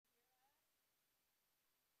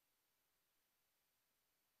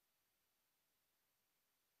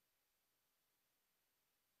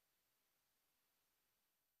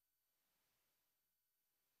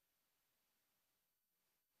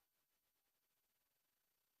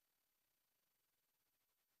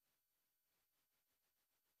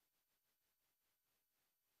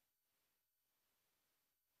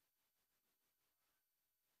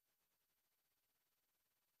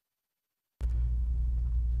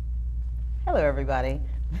Hello, everybody.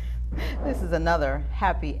 This is another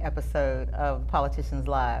happy episode of Politicians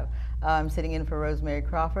Live. I'm sitting in for Rosemary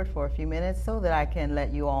Crawford for a few minutes so that I can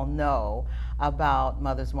let you all know about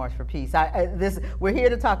Mother's March for Peace. We're here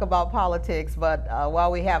to talk about politics, but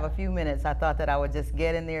while we have a few minutes, I thought that I would just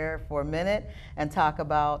get in there for a minute and talk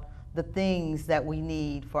about the things that we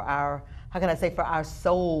need for our, for our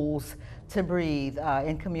souls to breathe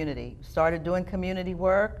in community. Started doing community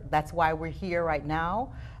work. That's why we're here right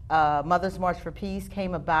now. Mother's March for Peace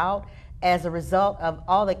came about as a result of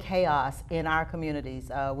all the chaos in our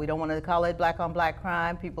communities. We don't want to call it black on black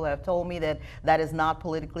crime. People have told me that that is not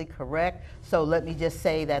politically correct. So let me just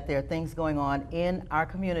say that there are things going on in our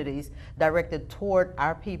communities directed toward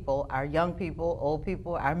our people, our young people, old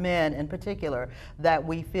people, our men in particular, that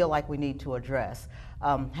we feel like we need to address.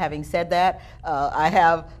 Having said that, I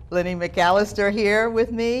have Lenny McAllister here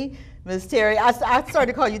with me. Ms. Terry, I started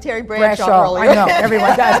to call you Terry Bradshaw earlier. I know,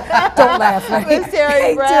 everyone does. Don't laugh. Ms.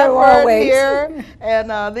 Terry Bradford here,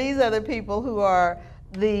 and these are the people who are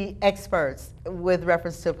the experts with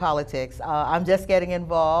reference to politics. I'm just getting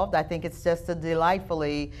involved. I think it's just a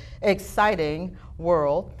delightfully exciting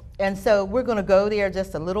world. And so we're going to go there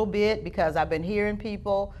just a little bit because I've been hearing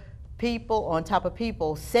people on top of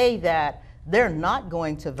people say that they're not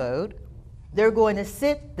going to vote. They're going to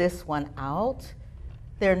sit this one out.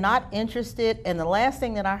 They're not interested, and the last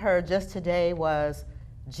thing that I heard just today was,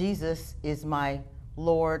 Jesus is my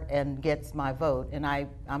Lord and gets my vote, and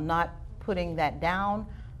I'm not putting that down.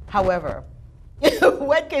 However,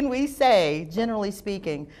 what can we say, generally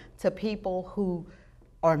speaking, to people who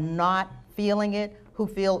are not feeling it, who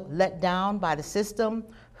feel let down by the system,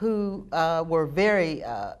 who were very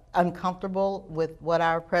uncomfortable with what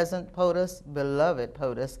our present POTUS, beloved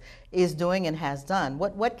POTUS, is doing and has done?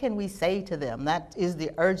 What can we say to them? That is the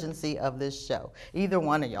urgency of this show. Either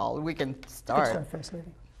one of y'all, we can start.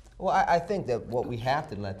 Well, I think that what we have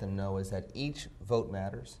to let them know is that each vote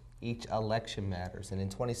matters, each election matters. And in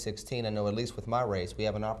 2016, I know at least with my race, we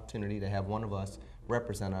have an opportunity to have one of us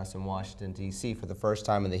represent us in Washington, D.C. for the first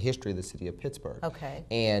time in the history of the city of Pittsburgh. Okay.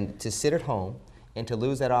 And to sit at home and to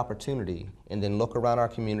lose that opportunity and then look around our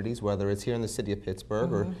communities, whether it's here in the city of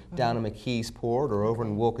Pittsburgh or down in McKeesport or over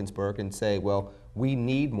in Wilkinsburg, and say, well, we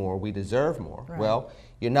need more, we deserve more. Right. Well,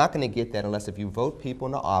 you're not going to get that unless if you vote people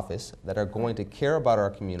into office that are going to care about our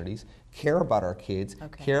communities, care about our kids,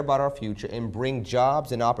 care about our future, and bring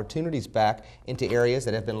jobs and opportunities back into areas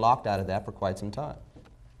that have been locked out of that for quite some time.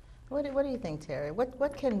 What do you think, Terry?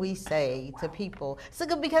 What can we say to people?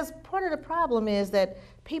 So, because part of the problem is that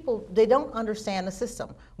people, they don't understand the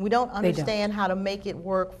system. We don't understand how to make it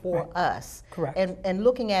work for us. Correct. And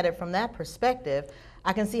looking at it from that perspective,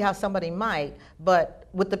 I can see how somebody might, but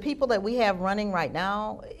with the people that we have running right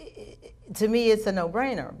now, to me it's a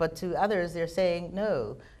no-brainer, but to others they're saying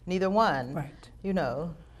no, neither one. Right. You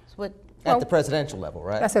know, it's what... At the presidential level,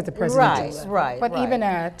 right? That's at the presidential level. Right. But even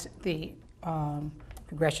at the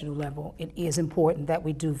congressional level, it is important that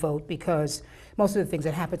we do vote because most of the things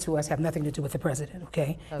that happen to us have nothing to do with the president,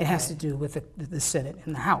 okay? It has to do with the Senate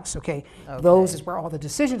and the House, okay? Those is where all the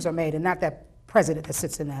decisions are made and not that president that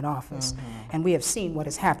sits in that office. And we have seen what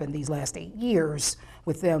has happened these last 8 years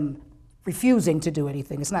with them refusing to do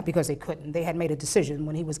anything. It's not because they couldn't. They had made a decision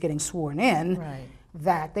when he was getting sworn in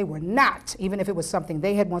that they were not, even if it was something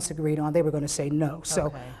they had once agreed on, they were going to say no.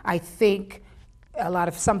 So I think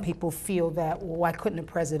some people feel that, well, why couldn't the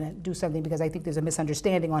president do something? Because I think there's a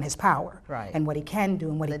misunderstanding on his power and what he can do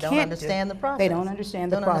and what he can't do. They don't understand the process. They don't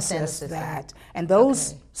understand the process and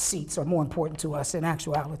those seats are more important to us in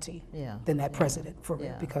actuality than that president, for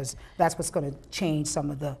real, because that's what's going to change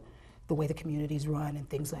some of the way the communities run and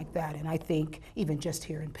things like that. And I think even just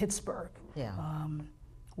here in Pittsburgh,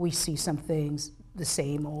 we see some things, the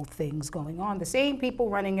same old things going on, the same people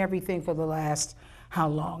running everything for the last how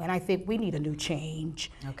long? And I think we need a new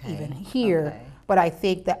change even here. But I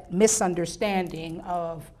think that misunderstanding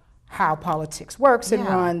of how politics works and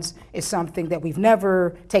runs is something that we've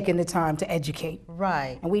never taken the time to educate.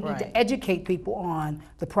 And we need to educate people on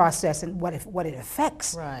the process and what it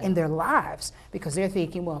affects in their lives, because they're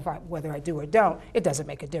thinking, well, whether I do or don't, it doesn't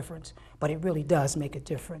make a difference. But it really does make a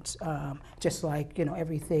difference. Just like, you know,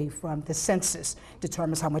 everything from the census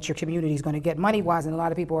determines how much your community is going to get money-wise, and a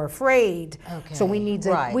lot of people are afraid. So we need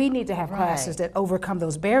to have classes that overcome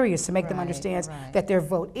those barriers to make them understand that their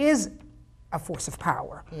vote is a force of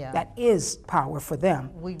power. That is power for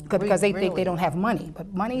them. Because they think they don't have money.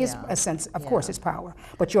 But money is a sense, of course, it's power.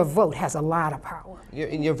 But your vote has a lot of power.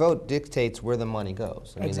 Your vote dictates where the money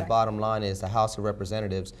goes. I mean, the bottom line is the House of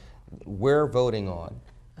Representatives, we're voting on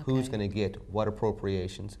who's going to get what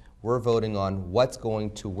appropriations, We're voting on what's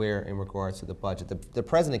going to where in regards to the budget. The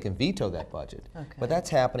president can veto that budget, but that's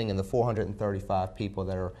happening in the 435 people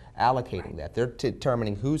that are allocating that. They're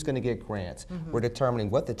determining who's going to get grants. We're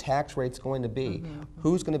determining what the tax rate's going to be,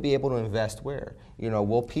 who's going to be able to invest where. You know,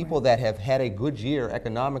 will people that have had a good year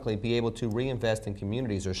economically be able to reinvest in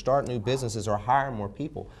communities or start new businesses or hire more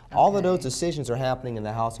people? All of those decisions are happening in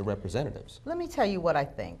the House of Representatives. Let me tell you what I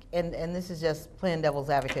think, and this is just playing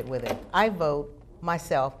devil's advocate with it. I vote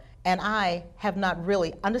myself, and I have not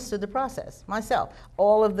really understood the process myself.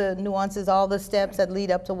 All of the nuances, all the steps that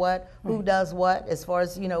lead up to what, who does what, as far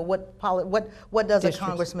as, you know, what does a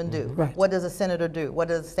congressman do? What does a senator do? What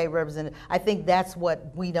does a state representative? I think that's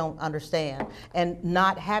what we don't understand. And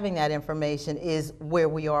not having that information is where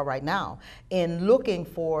we are right now in looking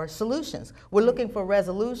for solutions. We're looking for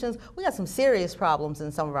resolutions. We got some serious problems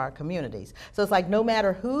in some of our communities. So it's like no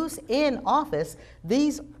matter who's in office,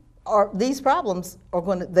 these problems are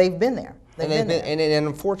going to, they've been there. And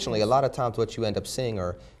unfortunately, a lot of times what you end up seeing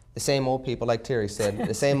are the same old people, like Terry said,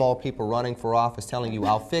 the same old people running for office telling you,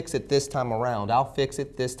 I'll fix it this time around, I'll fix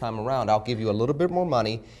it this time around, I'll give you a little bit more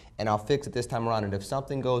money, and I'll fix it this time around. And if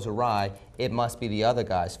something goes awry, it must be the other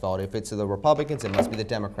guy's fault. If it's the Republicans, it must be the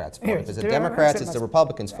Democrats' fault. If it's the Democrats, it's the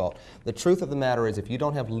Republicans' fault. The truth of the matter is, if you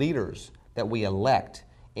don't have leaders that we elect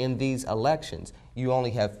in these elections, you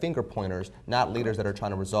only have finger pointers, not leaders that are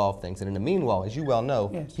trying to resolve things. And in the meanwhile, as you well know,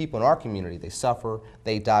 people in our community, they suffer,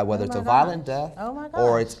 they die, whether it's a violent death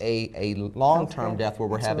or it's a long-term death where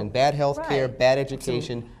we're having bad health care, bad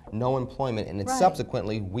education, no employment, and then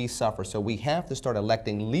subsequently we suffer. So we have to start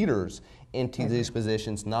electing leaders into these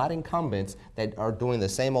positions, not incumbents that are doing the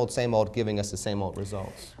same old, giving us the same old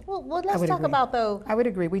results. Well let's talk about, though. I would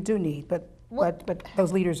agree, we do need, but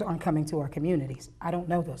those leaders aren't coming to our communities. I don't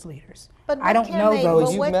know those leaders. But I don't know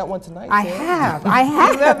those. Well, you've met one tonight. I have.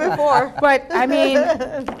 You've met before. But I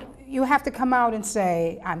mean, you have to come out and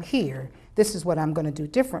say, I'm here. This is what I'm going to do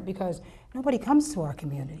different, because nobody comes to our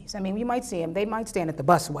communities. I mean, you might see them. They might stand at the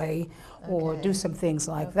busway or do some things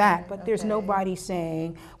like that. But there's nobody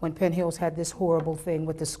saying, when Penn Hills had this horrible thing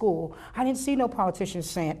with the school, I didn't see no politicians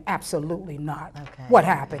saying, absolutely not. What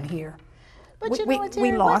happened here? But you know what,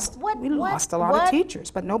 Terry, we lost a lot of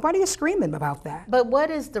teachers, but nobody is screaming about that. But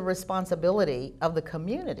what is the responsibility of the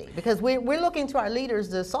community? Because we're looking to our leaders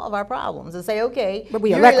to solve our problems and say, okay,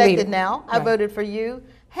 you're elected now, I voted for you,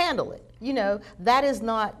 handle it. You know, that is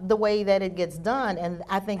not the way that it gets done, and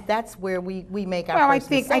I think that's where we make our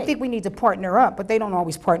first mistake. I think we need to partner up, but they don't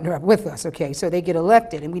always partner up with us, okay? So they get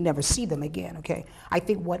elected and we never see them again, okay? I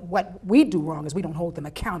think what we do wrong is we don't hold them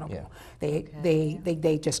accountable.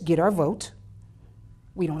 They just get our vote.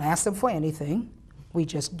 We don't ask them for anything. We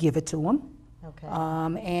just give it to them.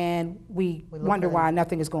 And we wonder why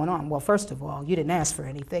nothing is going on. Well, first of all, you didn't ask for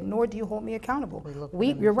anything, nor do you hold me accountable.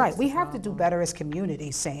 You're right. We have to do better as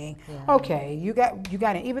communities, saying, okay, you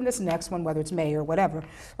got it. Even this next one, whether it's mayor or whatever,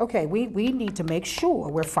 okay, we need to make sure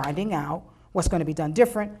we're finding out what's going to be done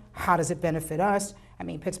different. How does it benefit us? I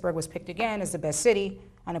mean, Pittsburgh was picked again as the best city.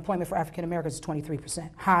 Unemployment for African Americans is 23%.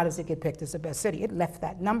 How does it get picked as the best city? It left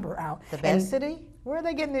that number out. The best city? Where are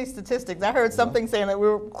they getting these statistics? I heard something saying that we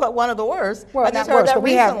were one of the worst. Well, I just heard that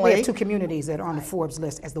we recently. have two communities that are on the Forbes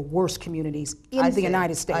list as the worst communities in the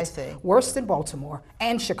United States. Worse than Baltimore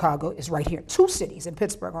and Chicago is right here. Two cities in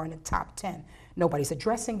Pittsburgh are in the top 10. Nobody's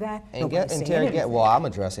addressing that. Well, I'm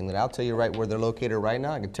addressing that. I'll tell you right where they're located right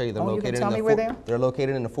now. I can tell you they're located they're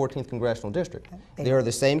located in the 14th Congressional District. They are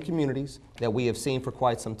the same communities that we have seen for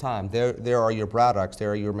quite some time. There are your Braddocks,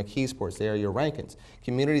 there are your McKeesports, there are your Rankins.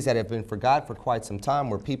 Communities that have been forgotten for quite some time,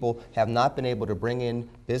 where people have not been able to bring in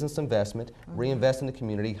business investment, reinvest in the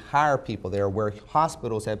community, hire people there, where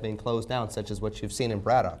hospitals have been closed down, such as what you've seen in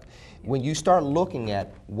Braddock. When you start looking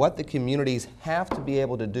at what the communities have to be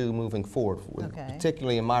able to do moving forward,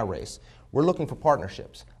 particularly in my race, we're looking for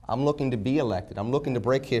partnerships. I'm looking to be elected. I'm looking to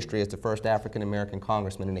break history as the first African-American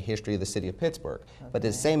congressman in the history of the city of Pittsburgh. But at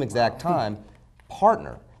the same exact time,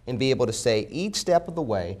 partner and be able to say each step of the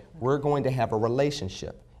way, we're going to have a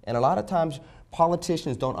relationship. And a lot of times,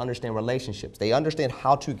 politicians don't understand relationships. They understand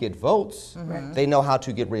how to get votes. They know how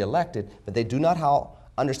to get reelected, but they do not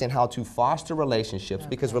understand how to foster relationships,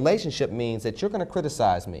 because relationship means that you're going to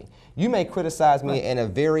criticize me. You may criticize me in a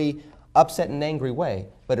very upset and angry way,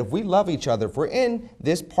 but if we love each other, if we're in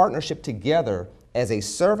this partnership together as a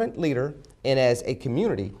servant leader and as a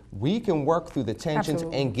community, we can work through the tensions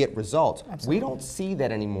and get results. We don't see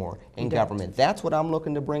that anymore in government. That's what I'm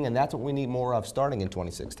looking to bring, and that's what we need more of starting in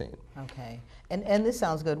 2016. Okay. And this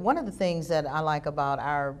sounds good. One of the things that I like about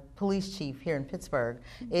our police chief here in Pittsburgh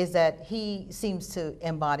is that he seems to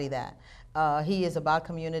embody that. He is about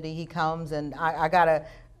community. He comes, and I gotta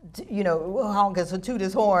you know, honk or toot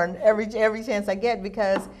his horn every chance I get,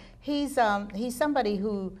 because he's somebody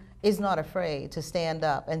who is not afraid to stand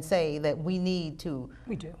up and say that we need to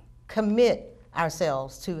commit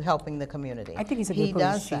ourselves to helping the community. I think he's a good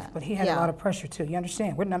police chief, but he had a lot of pressure too. You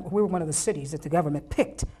understand? We're one of the cities that the government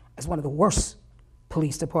picked as one of the worst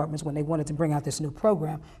police departments when they wanted to bring out this new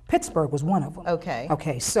program. Pittsburgh was one of them. Okay.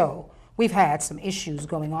 Okay, so we've had some issues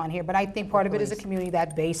going on here, but I think part of it is a community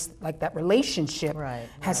that base, like that relationship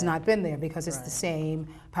has not been there, because it's the same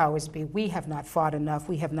powers be. We have not fought enough,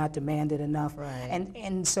 we have not demanded enough,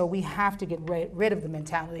 and so we have to get rid of the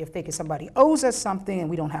mentality of thinking somebody owes us something and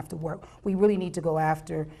we don't have to work. We really need to go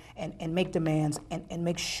after and make demands and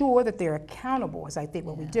make sure that they're accountable, as I think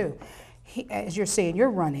what we do. As you're saying,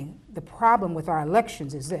 you're running, the problem with our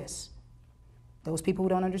elections is this. Those people who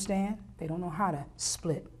don't understand, they don't know how to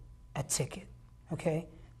split a ticket, okay?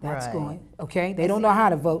 That's going, okay? They don't know how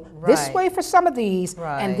to vote this way for some of these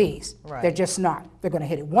and these. They're just not. They're gonna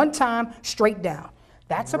hit it one time, straight down.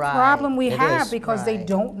 That's a problem we have because they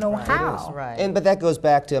don't know how. But that goes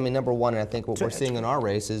back to, I mean, number one, and I think what we're seeing in our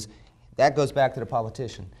race is, that goes back to the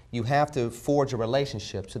politician. You have to forge a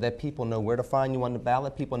relationship so that people know where to find you on the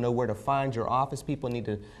ballot, people know where to find your office, people need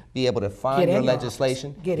to be able to find your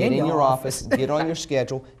legislation, get in your office, get on your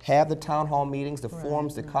schedule, have the town hall meetings, the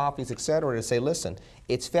forums, the coffees, etc., to say, listen,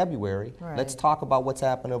 it's February, let's talk about what's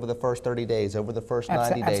happened over the first 30 days, over the first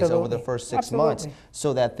 90 days, over the first 6 months,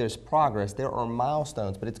 so that there's progress, there are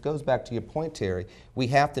milestones. But it goes back to your point, Terry, we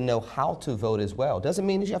have to know how to vote as well. Doesn't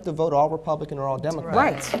mean that you have to vote all Republican or all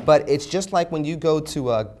Democrat. But it's just like when you go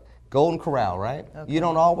to a Golden Corral, right? You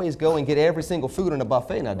don't always go and get every single food in a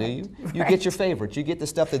buffet now, do you? You get your favorites. You get the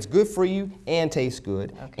stuff that's good for you and tastes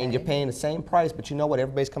good, and you're paying the same price, but you know what?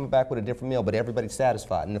 Everybody's coming back with a different meal, but everybody's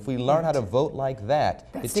satisfied. And if we learn how to vote like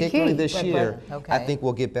that, particularly this year, I think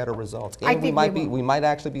we'll get better results. And we might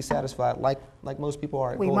actually be satisfied like most people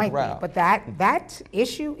are at Golden Corral. But that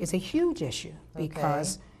issue is a huge issue,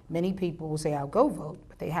 because many people will say, I'll go vote,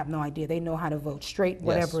 but they have no idea. They know how to vote straight,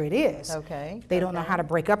 whatever it is. They don't know how to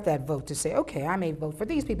break up that vote to say, okay, I may vote for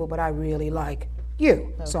these people, but I really like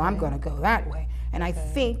you, so I'm going to go that way. And I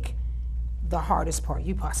think the hardest part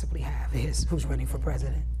you possibly have is who's running for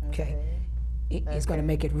president, It's going to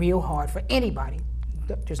make it real hard for anybody.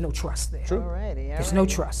 There's no trust there. There's no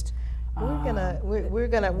trust.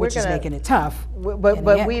 We're just making it tough. But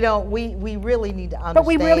we really need to understand. But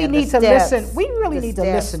we really need to listen. We really need to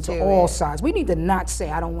listen to all sides. We need to not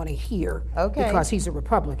say I don't want to hear because he's a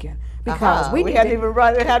Republican. Because had we even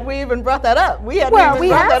brought that up, we hadn't even brought that up yet.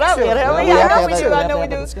 I know we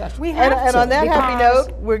do. And on that happy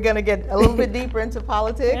note, we're going to get a little bit deeper into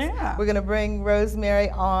politics. We're going to bring Rosemary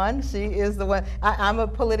on. She is the one. I'm a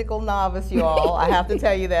political novice, you all. I have to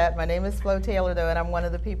tell you that. My name is Flo Taylor, though, and I'm one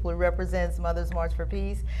of the people who represents Mothers March for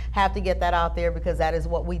Peace. Have to get that out there because that is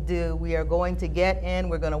what we do. We are going to get in.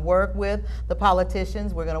 We're going to work with the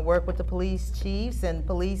politicians. We're going to work with the police chiefs and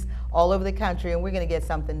police all over the country, and we're going to get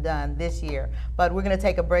something done this year. But we're going to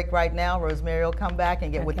take a break right now. Rosemary will come back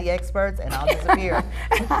and get with the experts, and I'll disappear.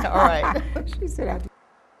 All right. She said,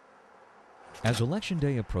 as Election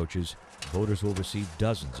Day approaches, voters will receive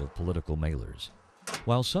dozens of political mailers.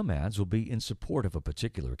 While some ads will be in support of a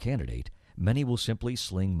particular candidate, many will simply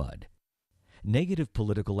sling mud. Negative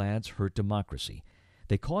political ads hurt democracy.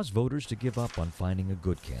 They cause voters to give up on finding a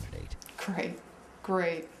good candidate.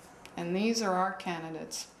 Great. And these are our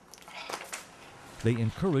candidates. They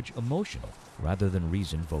encourage emotional rather than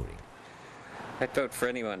reasoned voting. I'd vote for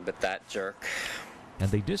anyone but that jerk.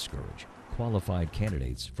 And they discourage qualified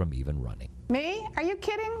candidates from even running. Me? Are you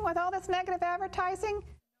kidding with all this negative advertising?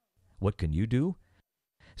 What can you do?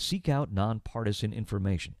 Seek out nonpartisan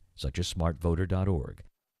information, such as smartvoter.org.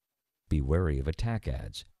 Be wary of attack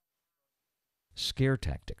ads, scare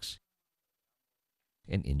tactics,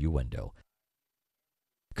 and innuendo.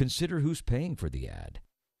 Consider who's paying for the ad,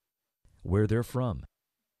 where they're from,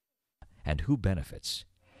 and who benefits.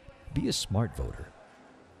 Be a smart voter.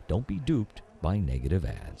 Don't be duped by negative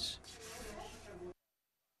ads.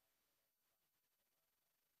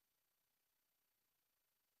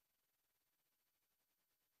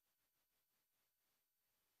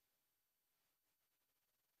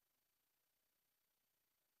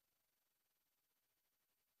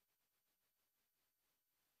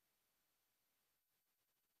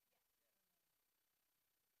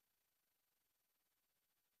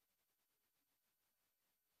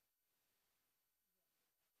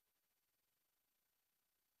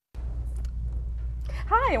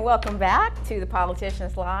 Hi, and welcome back to the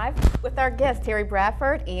Politicians Live with our guest, Terry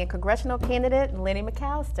Bradford, and congressional candidate Lenny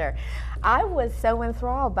McAllister. I was so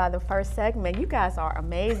enthralled by the first segment. You guys are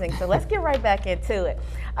amazing, so let's get right back into it.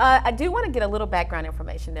 I do want to get a little background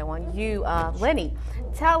information though on you. Lenny,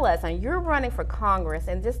 tell us, and you're running for Congress,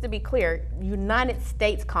 and just to be clear, United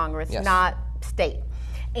States Congress, Yes. not state.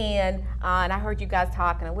 And I heard you guys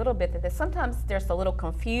talking a little bit that sometimes there's a little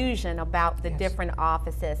confusion about the different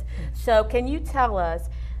offices. So can you tell us,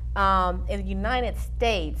 in the United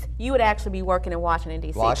States, you would actually be working in Washington,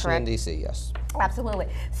 D.C., Washington, correct? D.C., yes. Absolutely.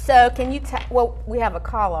 So can you well, we have a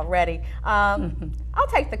call already. I'll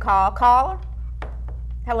take the call. Caller?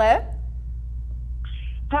 Hello?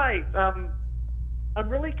 Hi. I'm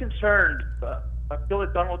really concerned. I feel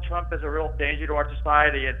that Donald Trump is a real danger to our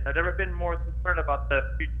society, and I've never been more concerned about the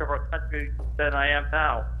future of our country than I am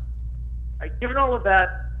now. Given all of that,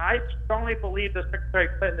 I strongly believe that Secretary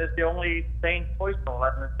Clinton is the only sane choice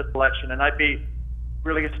in this election, and I'd be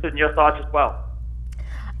really interested in your thoughts as well.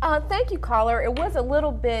 Thank you, caller. It was a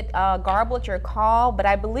little bit garbled, your call, but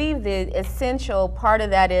I believe the essential part of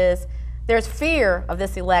that is there's fear of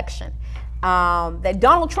this election. That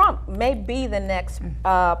Donald Trump may be the next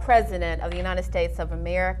president of the United States of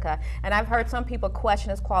America. And I've heard some people question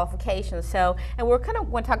his qualifications. So, and we're kind of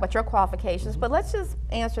going to talk about your qualifications, but let's just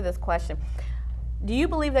answer this question. Do you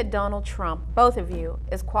believe that Donald Trump, both of you,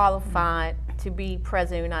 is qualified to be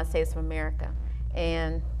president of the United States of America?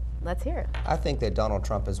 And let's hear it. I think that Donald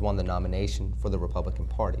Trump has won the nomination for the Republican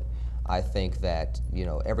Party. I think that, you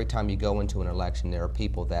know, every time you go into an election, there are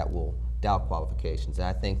people that will doubt qualifications. And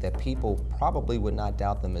I think that people probably would not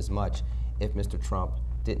doubt them as much if Mr. Trump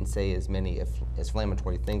didn't say as many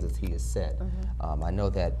inflammatory things as he has said. I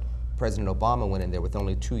know that President Obama went in there with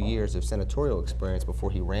only 2 years of senatorial experience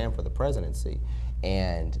before he ran for the presidency.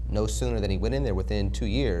 And no sooner than he went in there, within 2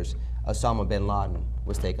 years, Osama bin Laden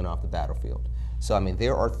was taken off the battlefield. So, I mean,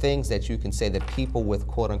 there are things that you can say that people with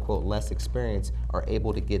quote-unquote less experience are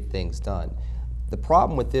able to get things done. The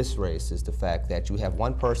problem with this race is the fact that you have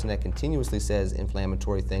one person that continuously says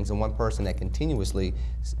inflammatory things and one person that continuously,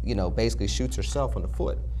 you know, basically shoots herself in the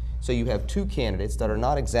foot. So you have two candidates that are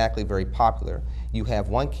not exactly very popular. You have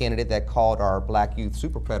one candidate that called our black youth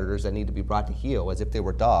super predators that need to be brought to heel as if they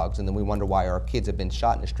were dogs, and then we wonder why our kids have been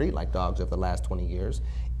shot in the street like dogs over the last 20 years.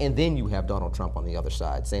 And then you have Donald Trump on the other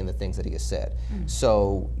side saying the things that he has said.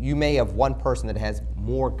 So you may have one person that has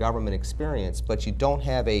more government experience, but you don't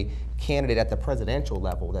have a candidate at the presidential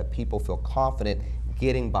level that people feel confident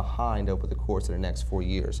getting behind over the course of the next 4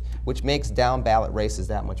 years, which makes down ballot races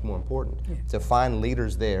that much more important. To find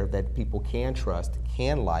leaders there that people can trust,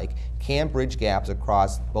 can like, can bridge gaps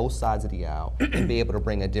across both sides of the aisle and be able to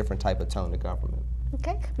bring a different type of tone to government.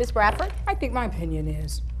 Okay, Ms. Bradford? I think my opinion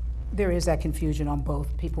is there is that confusion on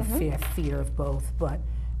both. People fear of both, but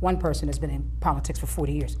one person has been in politics for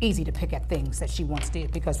 40 years. Easy to pick at things that she once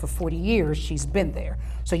did because for 40 years she's been there.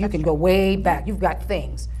 So you can go way back. You've got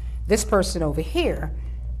things. This person over here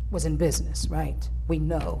was in business, right? We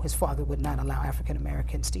know his father would not allow African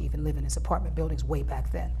Americans to even live in his apartment buildings way back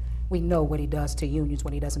then. We know what he does to unions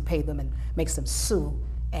when he doesn't pay them and makes them sue,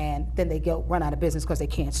 and then they go run out of business because they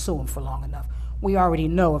can't sue him for long enough. We already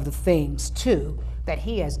know of the things, too, that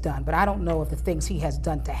he has done, but I don't know of the things he has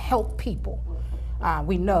done to help people.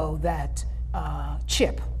 We know that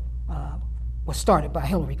CHIP was started by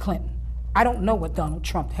Hillary Clinton. I don't know what Donald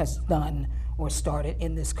Trump has done or started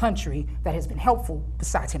in this country that has been helpful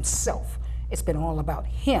besides himself. It's been all about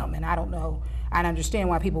him, and I don't know, I understand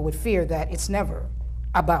why people would fear that it's never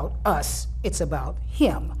about us, it's about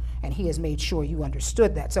him, and he has made sure you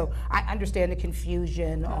understood that. So I understand the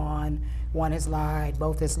confusion on one has lied,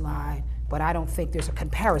 both has lied, but I don't think there's a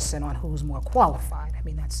comparison on who's more qualified. I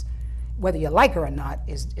mean, that's, whether you like her or not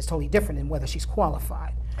is totally different than whether she's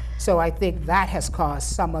qualified. So I think that has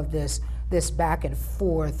caused some of this back and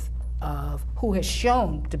forth of who has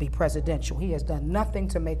shown to be presidential. He has done nothing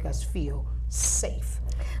to make us feel safe.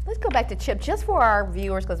 Let's go back to CHIP, just for our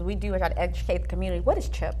viewers, because we do try to educate the community. What is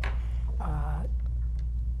CHIP?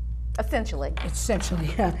 Essentially, it's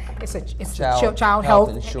a child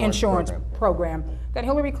health insurance program that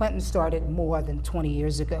Hillary Clinton started more than 20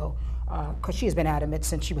 years ago, because she has been adamant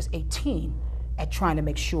since she was 18 at trying to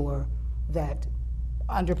make sure that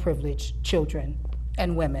underprivileged children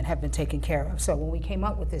and women have been taken care of. So when we came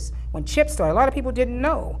up with this, when CHIP started, a lot of people didn't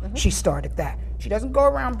know she started that. She doesn't go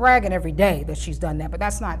around bragging every day that she's done that, but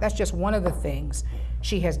that's just one of the things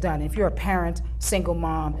she has done. If you're a parent, single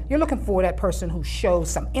mom, you're looking for that person who shows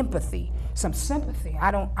some empathy, some sympathy.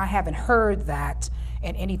 I haven't heard that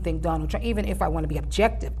in anything Donald Trump, even if I want to be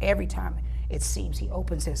objective, every time it seems he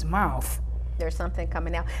opens his mouth, There's something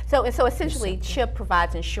coming out. So essentially, CHIP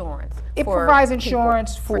provides insurance. It provides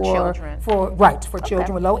insurance for children. For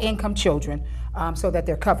children with low-income children, so that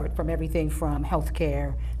they're covered from everything from health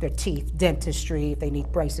care, their teeth, dentistry, if they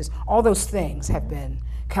need braces. All those things have been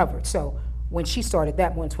covered. So when she started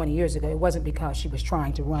that more than 20 years ago, it wasn't because she was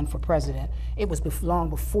trying to run for president. It was long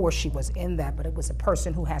before she was in that, but it was a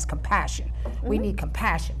person who has compassion. We need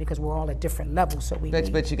compassion because we're all at different levels, so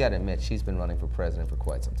But you got to admit, she's been running for president for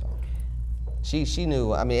quite some time. She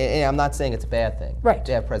knew, I mean, and I'm not saying it's a bad thing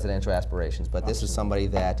to have presidential aspirations, but this is somebody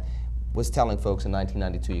that was telling folks in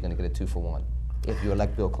 1992 you're going to get a 2-for-1 if you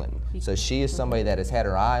elect Bill Clinton. So she is somebody that has had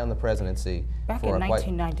her eye on the presidency back for in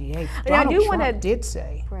 1998. Donald Trump did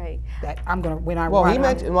say that I'm going to, when I well, run. He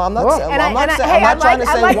mentioned, well, I'm not trying to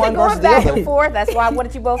say one versus the other. Back and forth. That's why I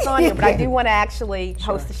wanted you both on here. But I do want to actually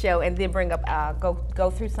host the show and then bring up, go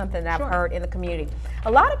through something that I've heard in the community.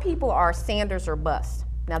 A lot of people are Sanders or bust.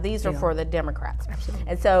 Now, these are for the Democrats. Absolutely.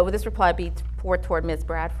 And so this would probably be toward Ms.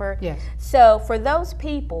 Bradford. Yes. So for those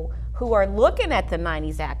people who are looking at the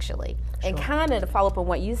 90s actually, and kind of to follow up on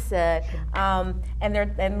what you said, and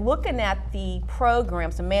they're looking at the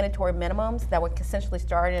programs, the mandatory minimums that were essentially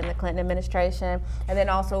started in the Clinton administration, and then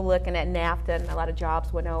also looking at NAFTA and a lot of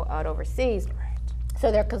jobs went out overseas.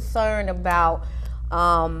 So they're concerned about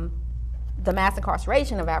the mass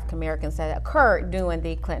incarceration of African Americans that occurred during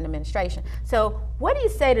the Clinton administration. So what do you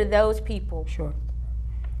say to those people? Sure.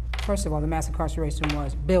 First of all, the mass incarceration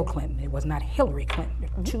was Bill Clinton. It was not Hillary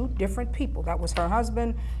Clinton. Two different people. That was her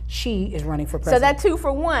husband. She is running for president. So that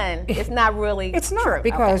 2-for-1 is not really It's not true.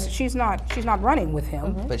 because she's not running with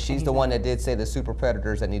him. But she's the one that did say the super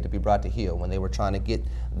predators that need to be brought to heel when they were trying to get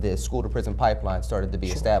the school to prison pipeline started to be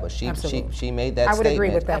established. She made that statement. I would agree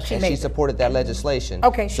with that. She supported that legislation.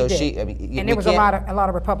 Okay, so she did. I mean, and there was a lot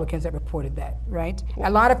of Republicans that reported that, right?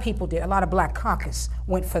 A lot of people did. A lot of Black Caucus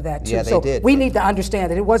went for that too. Yeah, they did. We need to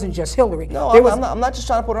understand that it wasn't just Hillary. No, I'm not just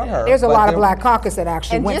trying to put it on her. There's a lot of Black Caucus that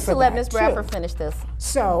actually went for that. And just to let Ms. Bradford finish this.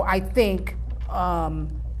 So I think,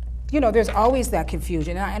 there's always that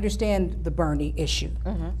confusion. And I understand the Bernie issue,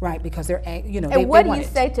 right? Because they're, And what do you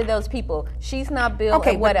say to those people? She's not Bill,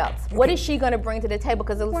 okay, and what else? Okay. What is she going to bring to the table?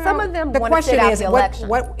 Because some of them want to sit question out is, the election.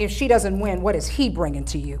 what if she doesn't win? What is he bringing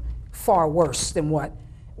to you? Far worse than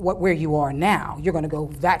where you are now. You're going to go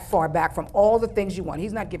that far back from all the things you want.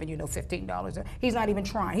 He's not giving you no $15. He's not even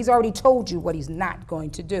trying. He's already told you what he's not going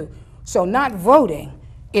to do. So not voting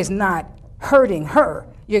is not hurting her.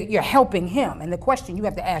 You're helping him. And the question you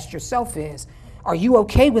have to ask yourself is, are you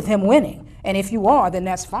okay with him winning? And if you are, then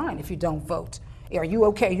that's fine if you don't vote. Are you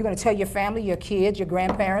okay? Are you going to tell your family, your kids, your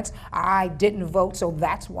grandparents, I didn't vote, so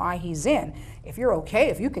that's why he's in? If you're okay,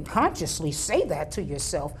 if you can consciously say that to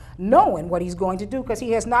yourself, knowing what he's going to do, because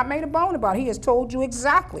he has not made a bone about it. He has told you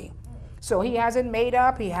exactly. So he hasn't made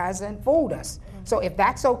up, he hasn't fooled us. So if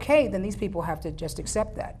that's okay, then these people have to just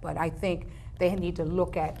accept that. But I think they need to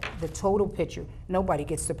look at the total picture. Nobody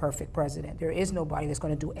gets the perfect president. There is nobody that's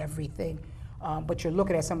going to do everything. But you're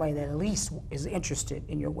looking at somebody that at least is interested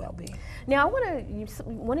in your well-being. Now,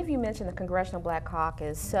 one of you mentioned the Congressional Black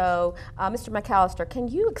Caucus. So, Mr. McAllister, can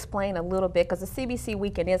you explain a little bit, because the CBC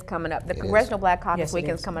weekend is coming up. The Congressional Black Caucus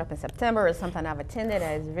weekend is coming up in September. It's something I've attended.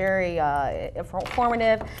 It's very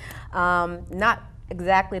informative. Not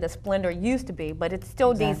exactly the splendor it used to be, but it's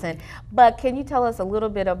still decent. But can you tell us a little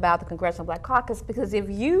bit about the Congressional Black Caucus? Because if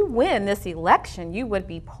you win this election, you would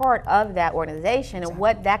be part of that organization and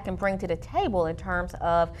what that can bring to the table in terms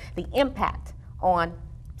of the impact on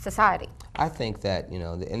society. I think that,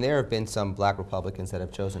 and there have been some Black Republicans that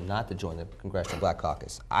have chosen not to join the Congressional Black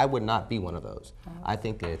Caucus. I would not be one of those. I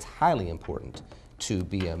think that it's highly important to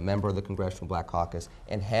be a member of the Congressional Black Caucus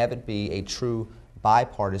and have it be a true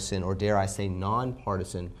bipartisan, or dare I say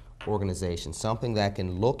nonpartisan organization, something that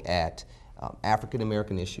can look at African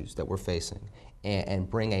American issues that we're facing and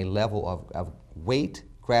bring a level of weight,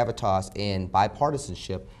 gravitas, and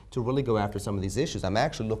bipartisanship to really go after some of these issues. I'm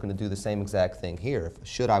actually looking to do the same exact thing here.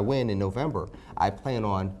 Should I win in November, I plan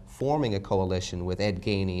on forming a coalition with Ed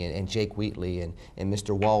Gainey and Jake Wheatley and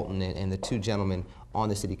Mr. Walton and the two gentlemen on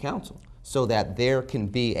the City Council, so that there can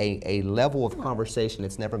be a level of conversation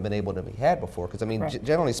that's never been able to be had before. Because, I mean,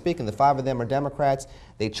 generally speaking, the 5 of them are Democrats.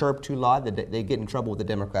 They chirp too loud, they get in trouble with the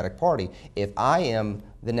Democratic Party. If I am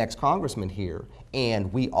the next congressman here,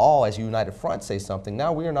 and we all, as a united front, say something,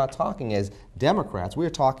 now we are not talking as Democrats, we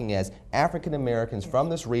are talking as African Americans from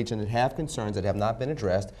this region that have concerns that have not been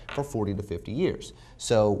addressed for 40 to 50 years.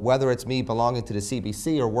 So whether it's me belonging to the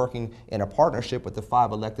CBC or working in a partnership with the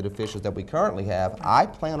 5 elected officials that we currently have, I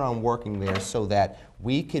plan on working there so that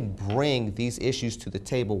we could bring these issues to the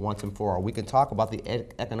table once and for all. We can talk about the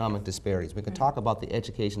economic disparities. We can talk about the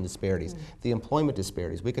education disparities, the employment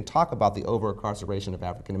disparities. We can talk about the over-incarceration of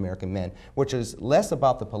African American men, which is less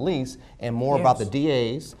about the police and more about the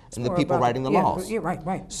DAs and the people writing the laws. Yeah,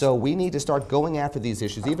 right. So we need to start going after these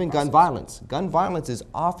issues, even gun violence. Gun violence is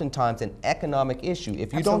oftentimes an economic issue.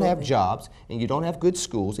 If you don't have jobs and you don't have good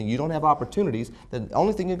schools and you don't have opportunities, the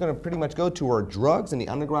only thing you're going to pretty much go to are drugs and the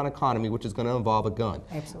underground economy, which is going to involve a gun.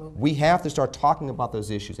 Absolutely. We have to start talking about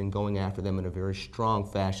those issues and going after them in a very strong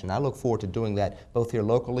fashion. I look forward to doing that both here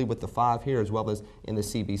locally with the 5 here as well as in the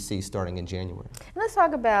CBC starting in January. Let's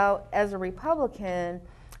talk about, as a Republican,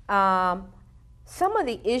 some of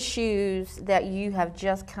the issues that you have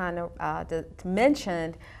just kind of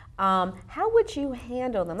mentioned. How would you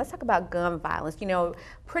handle them? Let's talk about gun violence. You know,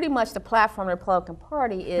 pretty much the platform of the Republican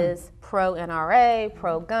Party is pro-NRA,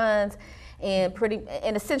 pro-guns, and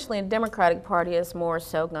essentially the Democratic Party is more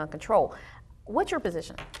so gun control. What's your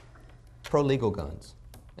position? Pro-legal guns.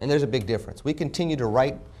 And there's a big difference. We continue to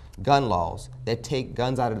write gun laws that take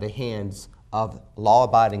guns out of the hands of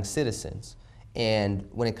law-abiding citizens. And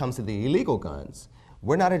when it comes to the illegal guns,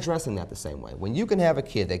 we're not addressing that the same way. When you can have a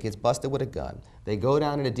kid that gets busted with a gun, they go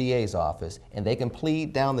down to the DA's office and they can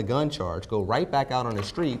plead down the gun charge, go right back out on the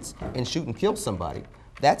streets and shoot and kill somebody.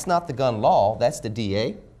 That's not the gun law, that's the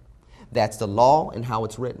DA. That's the law and how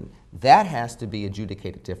it's written. That has to be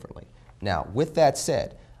adjudicated differently. Now, with that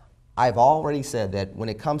said, I've already said that when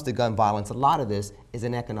it comes to gun violence, a lot of this is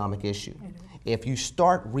an economic issue. If you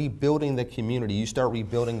start rebuilding the community, you start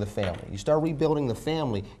rebuilding the family. You start rebuilding the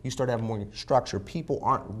family, you start having more structure. People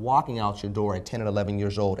aren't walking out your door at 10 and 11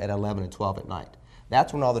 years old at 11 and 12 at night.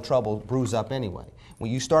 That's when all the trouble brews up anyway. When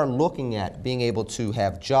you start looking at being able to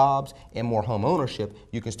have jobs and more home ownership,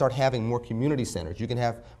 you can start having more community centers. You can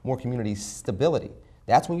have more community stability.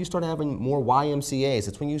 That's when you start having more YMCAs.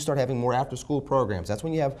 That's when you start having more after-school programs. That's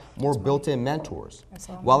when you have more built-in mentors.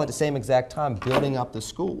 While at the same exact time building up the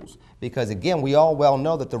schools. Because again, we all well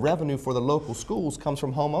know that the revenue for the local schools comes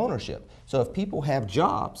from home ownership. So if people have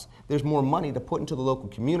jobs, there's more money to put into the local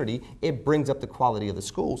community. It brings up the quality of the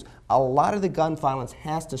schools. A lot of the gun violence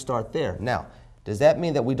has to start there. Now, does that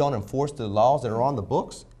mean that we don't enforce the laws that are on the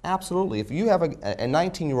books? Absolutely. If you have a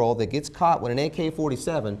 19-year-old that gets caught with an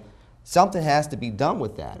AK-47, something has to be done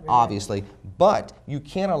with that, obviously, but you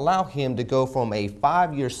can't allow him to go from a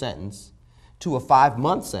 5-year sentence to a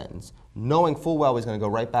 5-month sentence, knowing full well he's going to go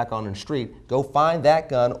right back on the street, go find that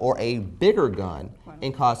gun or a bigger gun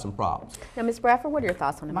and cause some problems. Now, Ms. Bradford, what are your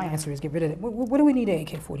thoughts on that? My answer is get rid of it. What do we need an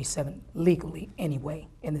AK-47 legally anyway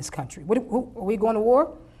in this country? Are we going to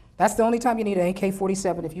war? That's the only time you need an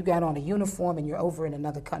AK-47 if you got on a uniform and you're over in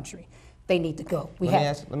another country. They need to go. We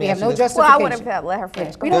have no justification. Well, I want to let her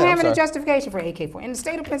finish. We don't have any justification for AK-47. In the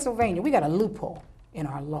state of Pennsylvania, we got a loophole in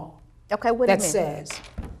our law. Okay, what do you mean? That says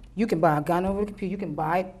you can buy a gun over the computer. You can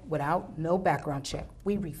buy it without no background check.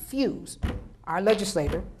 We refuse. Our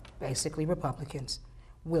legislator, basically Republicans,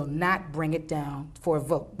 will not bring it down for a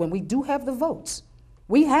vote. When we do have the votes,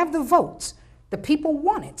 we have the votes. The people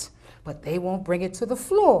want it, but they won't bring it to the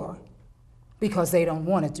floor because they don't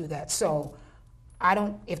want to do that. So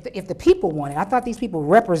if the people want it, I thought these people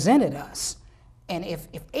represented us. And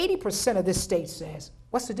if 80% of this state says,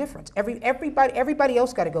 what's the difference? Everybody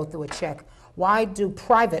else got to go through a check. Why do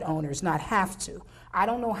private owners not have to? I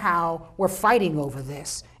don't know how we're fighting over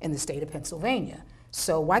this in the state of Pennsylvania.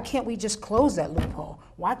 So why can't we just close that loophole?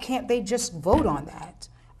 Why can't they just vote on that?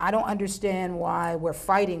 I don't understand why we're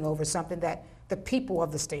fighting over something that the people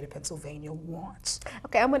of the state of Pennsylvania wants.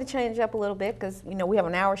 Okay, I'm going to change up a little bit because, you know, we have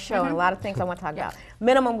an hour show and a lot of things I want to talk about.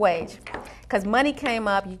 Minimum wage, because money came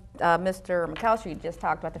up. Mr. McAllister, you just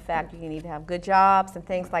talked about the fact you need to have good jobs and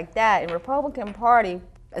things like that. And Republican Party,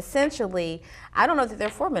 essentially, I don't know that they're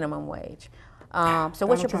for minimum wage. So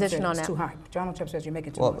what's your position on that? It's too high. Donald Trump says you're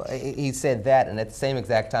making too much. Well, he said that, and at the same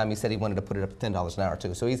exact time, he said he wanted to put it up to $10 an hour,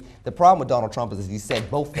 too. So the problem with Donald Trump is he said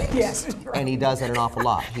both things. Yes. Right. And he does that an awful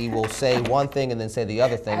lot. He will say one thing and then say the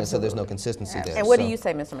other thing, and so there's no consistency there. And what do you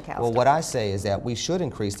say, Mr. McAllister? Well, what I say is that we should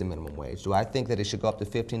increase the minimum wage. Do I think that it should go up to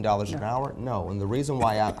 $15 an hour? No. And the reason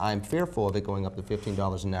why I'm fearful of it going up to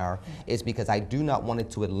 $15 an hour is because I do not want it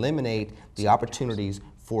to eliminate the opportunities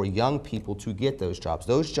for young people to get those jobs.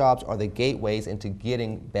 Those jobs are the gateways into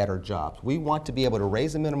getting better jobs. We want to be able to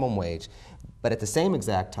raise the minimum wage, but at the same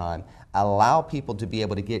exact time, allow people to be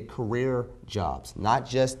able to get career jobs, not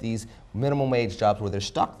just these minimum wage jobs where they're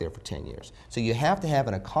stuck there for 10 years. So you have to have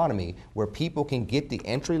an economy where people can get the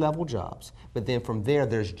entry-level jobs, but then from there,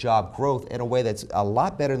 there's job growth in a way that's a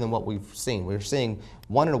lot better than what we've seen. We're seeing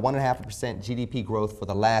 1 to 1.5% GDP growth for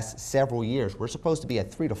the last several years. We're supposed to be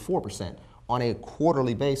at 3 to 4% on a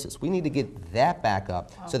quarterly basis. We need to get that back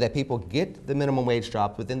up so that people get the minimum wage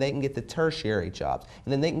jobs, but then they can get the tertiary jobs,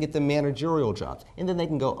 and then they can get the managerial jobs, and then they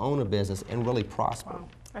can go own a business and really prosper.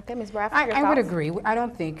 Okay, Ms. Bradford, I would agree. I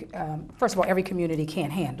don't think, first of all, every community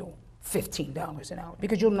can't handle $15 an hour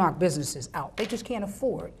because you'll knock businesses out. They just can't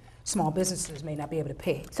afford. Small businesses may not be able to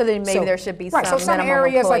pay. So then maybe there should be some so some minimum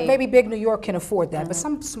areas, employee. like maybe big New York can afford that, but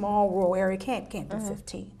some small rural area can't do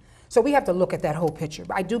 15. So we have to look at that whole picture.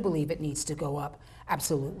 But I do believe it needs to go up,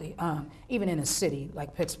 absolutely. Even in a city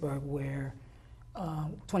like Pittsburgh where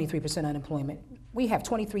 23% unemployment, we have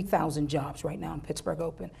 23,000 jobs right now in Pittsburgh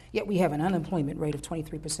open, yet we have an unemployment rate of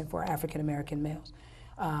 23% for our African-American males.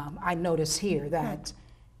 I notice here that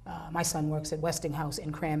my son works at Westinghouse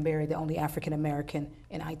in Cranberry, the only African-American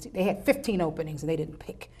in IT. They had 15 openings and they didn't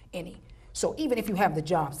pick any. So even if you have the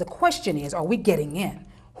jobs, the question is, are we getting in?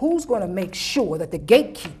 Who's going to make sure that the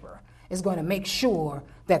gatekeeper is going to make sure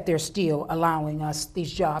that they're still allowing us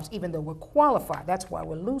these jobs, even though we're qualified? That's why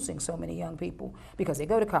we're losing so many young people, because they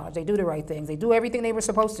go to college, they do the right things, they do everything they were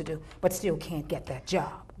supposed to do, but still can't get that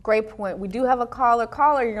job. Great point. We do have a caller.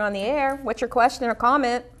 Caller, you're on the air. What's your question or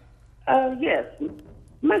comment? Yes,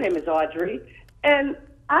 my name is Audrey, and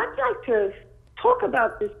I'd like to talk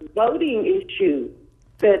about this voting issue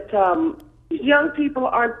that young people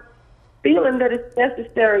aren't feeling that it's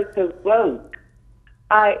necessary to vote.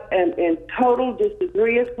 I am in total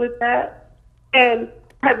disagreement with that. And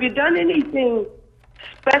have you done anything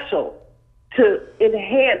special to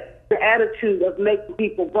enhance the attitude of making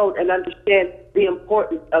people vote and understand the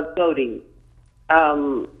importance of voting?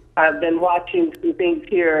 I've been watching some things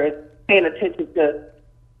here and paying attention to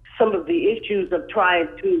some of the issues of trying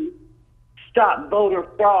to stop voter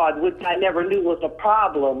fraud, which I never knew was a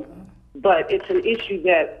problem, but it's an issue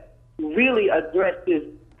that really addresses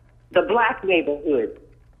the black neighborhood.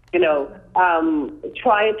 You know,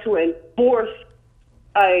 trying to enforce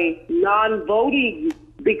a non-voting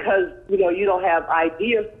because, you know, you don't have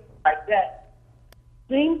ideas like that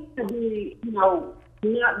seems to be, you know,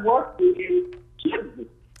 not working.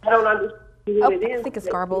 I don't understand what it is. I think it's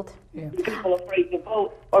garbled. People afraid to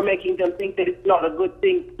vote or making them think that it's not a good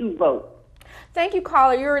thing to vote. Thank you,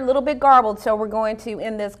 caller. You're a little bit garbled, so we're going to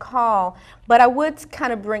end this call. But I would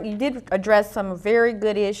kind of you did address some very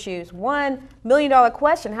good issues. $1 million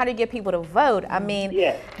question, how do you get people to vote? I mean,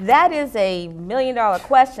 that is a $1 million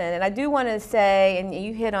question. And I do want to say, and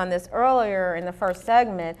you hit on this earlier in the first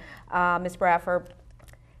segment, Ms. Bradford,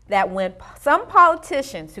 that when some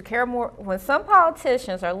politicians who care more, when some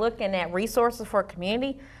politicians are looking at resources for a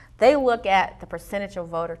community, they look at the percentage of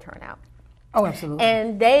voter turnout. Oh, absolutely.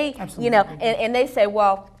 And they, you know, and they say,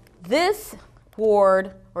 well, this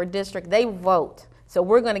ward or district, they vote. So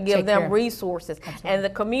we're going to give them resources. And the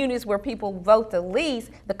communities where people vote the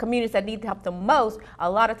least, the communities that need help the most,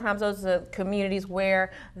 a lot of times those are communities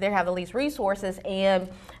where they have the least resources. And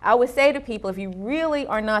I would say to people, if you really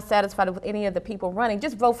are not satisfied with any of the people running,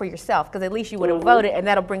 just vote for yourself, because at least you would have voted, and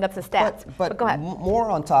that'll bring up the stats. But go ahead. More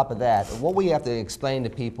on top of that, what we have to explain to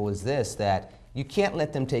people is this, that you can't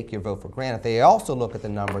let them take your vote for granted. They also look at the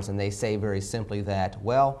numbers and they say very simply that,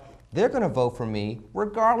 well, they're going to vote for me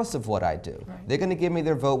regardless of what I do. Right. They're going to give me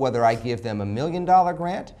their vote whether I give them $1 million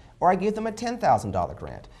grant or I give them a $10,000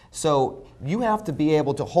 grant. So you have to be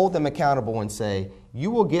able to hold them accountable and say, you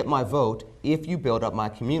will get my vote if you build up my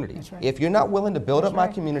community. Right. If you're not willing to build up my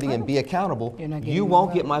community and be accountable, you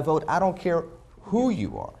won't get my vote. I don't care who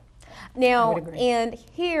you are. Now, and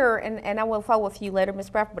here, and I will follow with you later, Ms.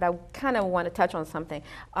 Bradford, but I kind of want to touch on something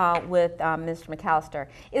with Mr. McAllister.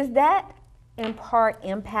 Is that in part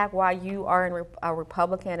impact why you are a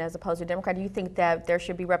Republican as opposed to a Democrat? Do you think that there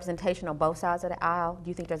should be representation on both sides of the aisle? Do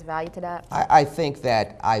you think there's value to that? I think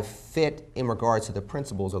that I fit in regards to the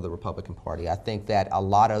principles of the Republican Party. I think that a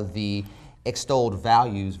lot of the extolled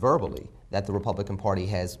values verbally that the Republican Party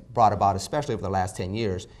has brought about, especially over the last 10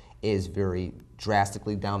 years, is very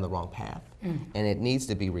drastically down the wrong path. And it needs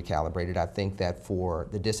to be recalibrated. I think that for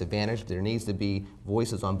the disadvantaged, there needs to be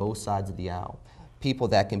voices on both sides of the aisle. People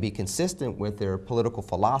that can be consistent with their political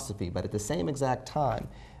philosophy, but at the same exact time,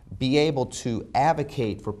 be able to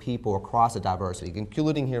advocate for people across the diversity,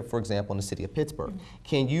 including here, for example, in the city of Pittsburgh.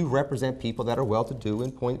 Can you represent people that are well-to-do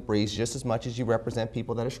in Point Breeze just as much as you represent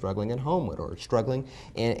people that are struggling in Homewood or struggling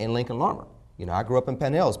in Lincoln Lamar? You know, I grew up in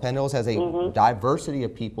Penn Hills. Penn Hills has a diversity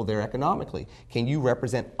of people there economically. Can you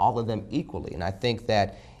represent all of them equally? And I think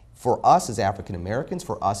that for us as African Americans,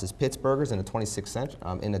 for us as Pittsburghers in the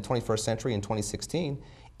 21st century in 2016,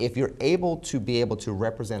 if you're able to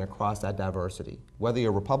represent across that diversity, whether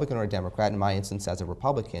you're a Republican or a Democrat, in my instance as a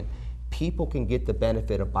Republican, people can get the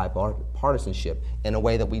benefit of bipartisanship in a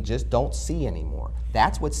way that we just don't see anymore.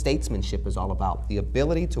 That's what statesmanship is all about, the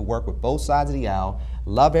ability to work with both sides of the aisle,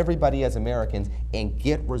 love everybody as Americans, and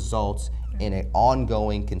get results in an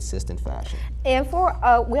ongoing, consistent fashion. And for,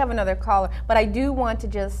 we have another caller, but I do want to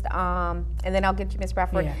just, and then I'll get you, Ms.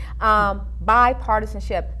 Bradford,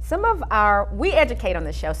 bipartisanship. Some of we educate on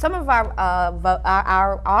this show. Some of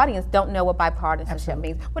our audience don't know what bipartisanship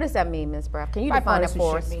means. What does that mean, Ms. Bradford? Can you define it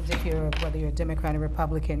for us? Bipartisanship means whether you're a Democrat or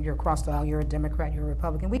Republican, you're across the aisle, you're a Democrat, you're a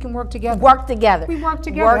Republican, we can work together. Work together. We work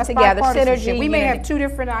together. Work That's together. Synergy. We may unity. have two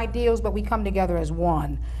different ideals, but we come together as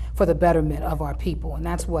one for the betterment of our people, and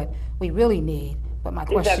that's what we really need. But my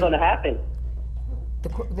question is that going to happen?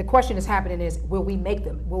 The question is happening is, will we make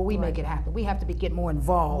them? Will we make it happen? We have to get more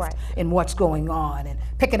involved in what's going on and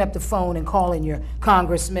picking up the phone and calling your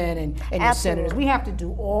congressmen and your senators. We have to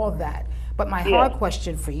do all that. But my hard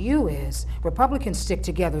question for you is, Republicans stick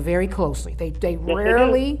together very closely. They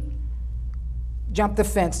rarely jump the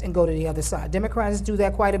fence and go to the other side. Democrats do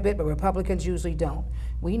that quite a bit, but Republicans usually don't.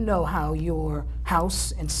 We know how your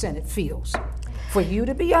House and Senate feels. For you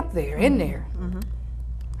to be up there, in there,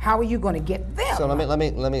 how are you going to get them? So let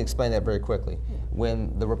me explain that very quickly.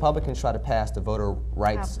 When the Republicans try to pass the voter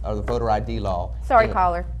rights or the voter ID law,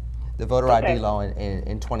 caller. The voter ID law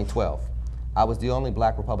in 2012, I was the only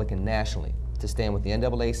black Republican nationally to stand with the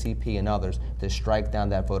NAACP and others to strike down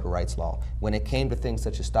that voter rights law. When it came to things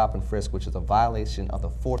such as stop and frisk, which is a violation of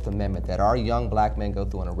the Fourth Amendment that our young black men go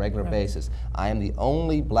through on a regular basis, I am the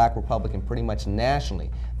only black Republican pretty much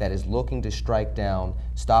nationally that is looking to strike down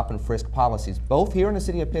stop and frisk policies, both here in the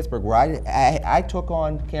city of Pittsburgh, where I took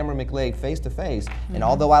on Cameron McLeod face to face, and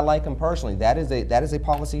although I like him personally, that is a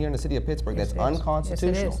policy here in the city of Pittsburgh that's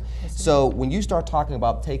unconstitutional. So when you start talking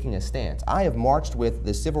about taking a stance, I have marched with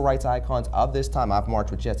the civil rights icons of this time. I've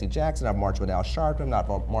marched with Jesse Jackson, I've marched with Al Sharpton,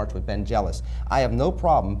 I've marched with Ben Jealous. I have no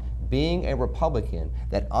problem being a Republican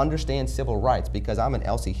that understands civil rights, because I'm an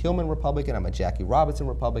Elsie Hillman Republican, I'm a Jackie Robinson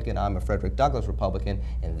Republican, I'm a Frederick Douglass Republican,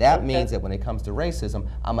 and that means that when it comes to racism,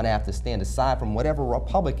 I'm going to have to stand aside from whatever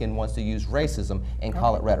Republican wants to use racism and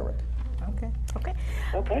call it rhetoric.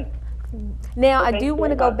 Okay. Now, I do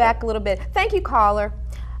want to go back a little bit. Thank you, caller.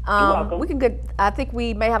 You're welcome. We can get, I think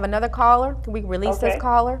we may have another caller. Can we release this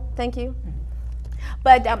caller? Thank you.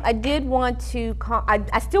 But I did want to call,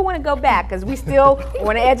 I still want to go back because we still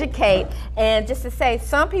want to educate, and just to say,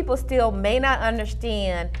 some people still may not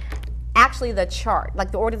understand actually the chart,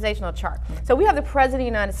 like the organizational chart. So we have the President of the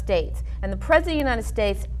United States, and the President of the United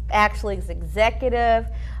States actually is executive,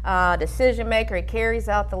 decision maker. He carries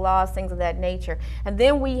out the laws, things of that nature. And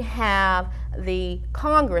then we have the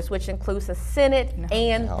Congress, which includes the Senate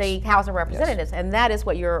and the House of Representatives, and that is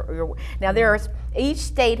what you're now there's, each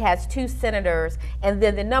state has 2 senators, and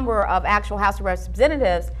then the number of actual House of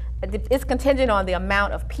Representatives is contingent on the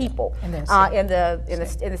amount of people in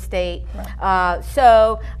the state.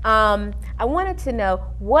 So I wanted to know,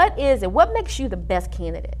 what makes you the best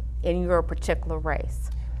candidate in your particular race?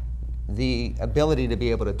 The ability to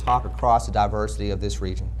be able to talk across the diversity of this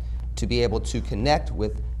region, to be able to connect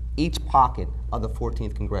with each pocket of the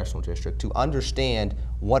 14th Congressional District, to understand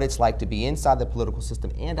what it's like to be inside the political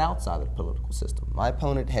system and outside the political system. My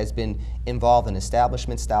opponent has been involved in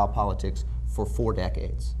establishment-style politics for 4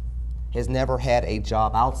 decades. Has never had a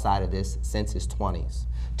job outside of this since his 20s.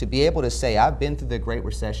 To be able to say, I've been through the Great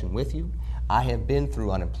Recession with you, I have been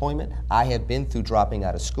through unemployment, I have been through dropping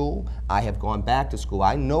out of school, I have gone back to school.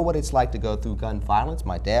 I know what it's like to go through gun violence.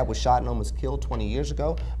 My dad was shot and almost killed 20 years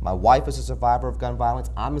ago. My wife is a survivor of gun violence.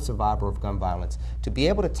 I'm a survivor of gun violence. To be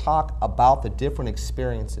able to talk about the different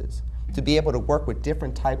experiences, to be able to work with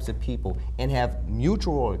different types of people and have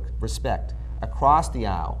mutual respect across the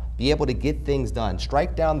aisle, be able to get things done,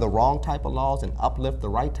 strike down the wrong type of laws and uplift the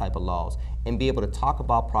right type of laws, and be able to talk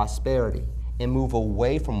about prosperity and move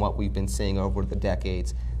away from what we've been seeing over the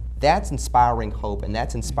decades. That's inspiring hope, and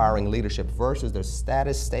that's inspiring leadership versus the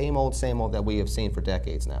status, same old that we have seen for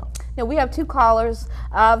decades now. Now we have 2 callers.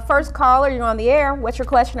 First caller, you're on the air. What's your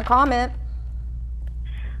question or comment?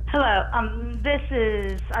 Hello, I'm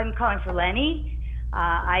calling for Lenny.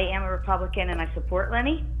 I am a Republican and I support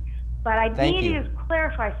Lenny, but I need you to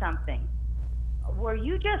clarify something. Were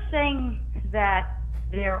you just saying that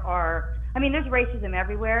there's racism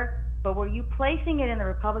everywhere, but were you placing it in the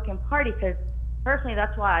Republican Party? Because personally,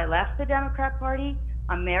 that's why I left the Democrat Party.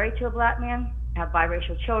 I'm married to a black man, have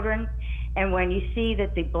biracial children, and when you see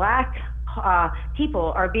that the black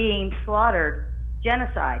people are being slaughtered,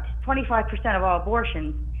 genocide, 25% of all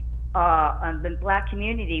abortions in the black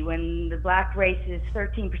community, when the black race is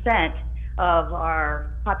 13% of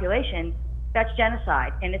our population, that's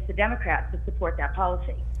genocide, and it's the Democrats that support that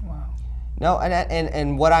policy. Wow. No,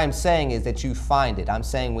 and what I'm saying is that you find it. I'm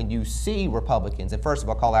saying when you see Republicans, and first of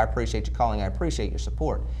all, caller, I appreciate you calling. I appreciate your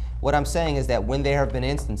support. What I'm saying is that when there have been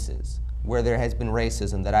instances where there has been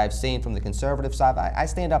racism that I've seen from the conservative side, I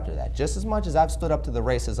stand up to that just as much as I've stood up to the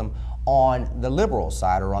racism on the liberal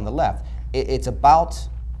side or on the left. It's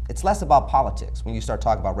less about politics when you start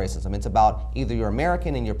talking about racism. It's about either you're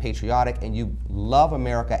American and you're patriotic and you love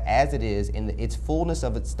America as it is in its fullness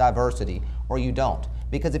of its diversity, or you don't.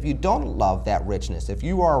 Because if you don't love that richness, if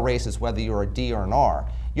you are a racist, whether you're a D or an R,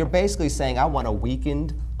 you're basically saying, I want a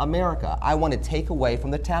weakened America. I want to take away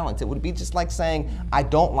from the talents. It would be just like saying, I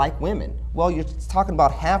don't like women. Well, you're talking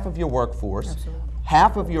about half of your workforce, absolutely,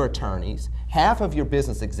 half of your attorneys, half of your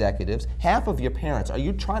business executives, half of your parents. Are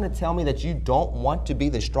you trying to tell me that you don't want to be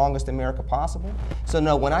the strongest America possible? So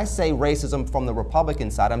no, when I say racism from the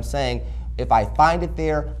Republican side, I'm saying if I find it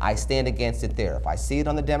there, I stand against it there. If I see it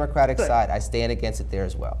on the Democratic side, I stand against it there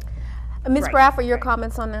as well. Ms. Bradford, your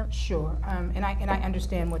comments on that? Sure, and I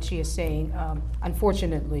understand what she is saying.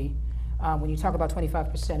 Unfortunately, when you talk about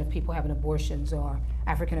 25% of people having abortions are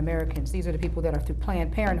African Americans, these are the people that are through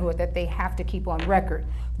Planned Parenthood that they have to keep on record.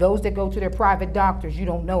 Those that go to their private doctors you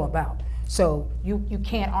don't know about. So you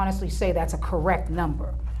can't honestly say that's a correct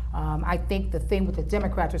number. I think the thing with the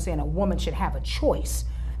Democrats are saying a woman should have a choice,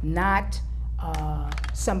 not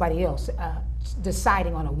somebody else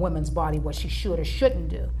deciding on a woman's body what she should or shouldn't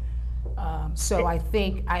do. So I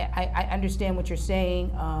think I understand what you're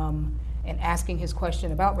saying and asking his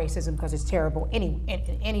question about racism because it's terrible in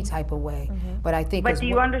any type of way. Mm-hmm. But I think. But do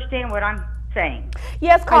you understand what I'm saying?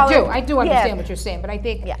 Yes, caller. I do understand what you're saying. But I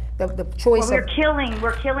think the choice. Well,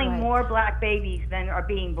 we're killing more black babies than are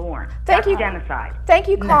being born. Thank you. Genocide. Thank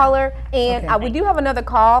you, caller. And we do have another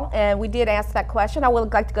call, and we did ask that question. I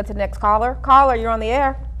would like to go to the next caller. Caller, you're on the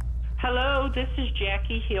air. Hello, this is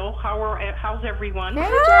Jackie Hill. How's everyone? Hey,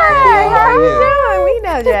 Jackie. How are you doing? We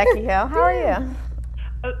know Jackie Hill. How are you?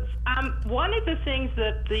 One of the things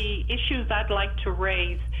that the issues I'd like to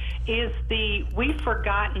raise is we've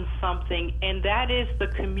forgotten something, and that is the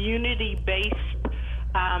community-based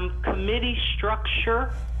committee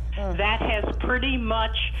structure that has pretty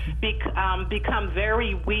much become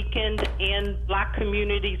very weakened in black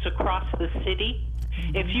communities across the city.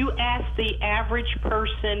 If you ask the average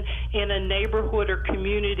person in a neighborhood or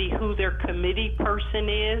community who their committee person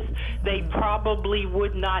is, they probably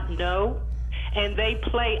would not know. And they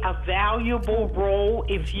play a valuable role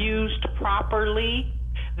if used properly.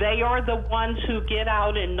 They are the ones who get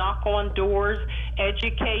out and knock on doors,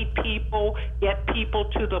 educate people, get people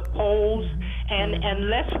to the polls. And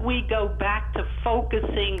unless we go back to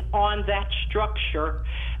focusing on that structure,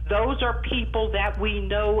 those are people that we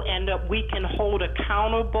know and that we can hold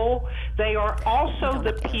accountable. They are also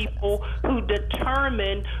the people who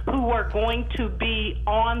determine who are going to be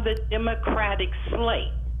on the Democratic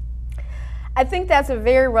slate. I think that's a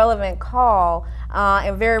very relevant call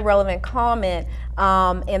and very relevant comment.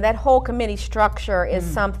 And that whole committee structure is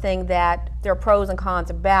something that there are pros and cons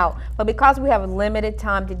about. But because we have limited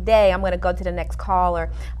time today, I'm going to go to the next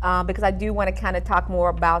caller because I do want to kind of talk more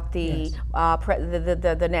about the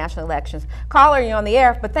national elections. Caller, you're on the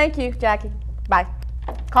air. But thank you, Jackie. Bye.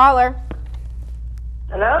 Caller.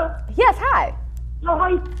 Hello? Yes, hi. Oh,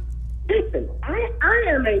 hi. Listen, I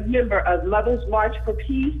am a member of Mothers March for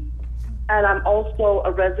Peace, and I'm also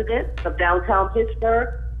a resident of downtown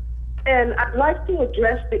Pittsburgh. And I'd like to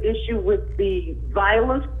address the issue with the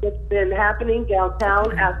violence that's been happening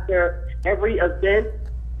downtown after every event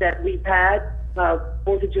that we've had,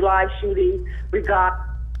 4th of July shooting, we got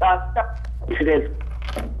incidents.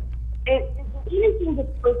 Is anything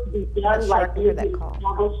that's supposed to be done, like maybe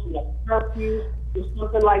establishing a curfew or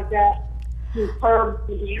something like that to curb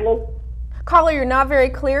the violence? Caller, you're not very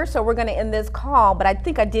clear, so we're going to end this call, but I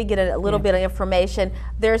think I did get a little bit of information.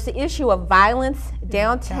 There's the issue of violence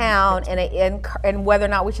downtown and whether or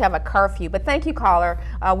not we should have a curfew. But thank you, caller.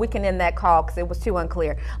 We can end that call because it was too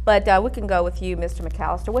unclear. But we can go with you, Mr.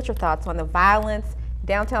 McAllister. What's your thoughts on the violence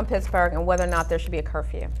downtown Pittsburgh and whether or not there should be a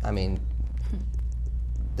curfew? I mean,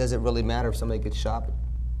 does it really matter if somebody gets shot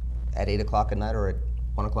at 8 o'clock at night or at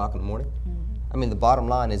 1 o'clock in the morning? I mean, the bottom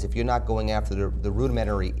line is if you're not going after the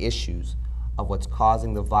rudimentary issues of what's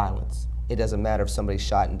causing the violence, it doesn't matter if somebody's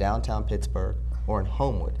shot in downtown Pittsburgh or in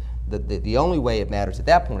Homewood. The only way it matters at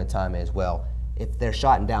that point in time is, well, if they're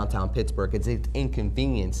shot in downtown Pittsburgh, it's an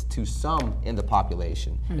inconvenience to some in the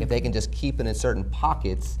population. If they can just keep it in certain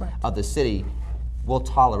pockets of the city, we'll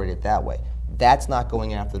tolerate it that way. That's not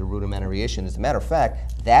going after the rudimentary issue. As a matter of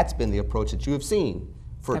fact, that's been the approach that you have seen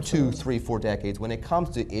for Absolutely. 2, 3, 4 decades when it comes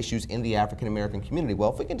to issues in the African American community.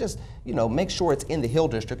 Well, if we can just, make sure it's in the Hill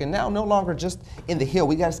District, and now no longer just in the Hill,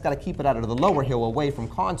 we just got to keep it out of the lower Hill, away from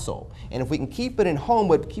Console. And if we can keep it in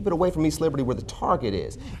Homewood, keep it away from East Liberty where the target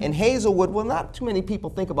is. And Hazelwood, well, not too many people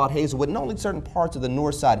think about Hazelwood, and only certain parts of the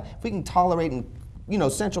north side. If we can tolerate and,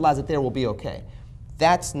 centralize it there, we'll be okay.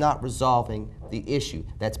 That's not resolving the issue.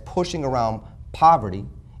 That's pushing around poverty,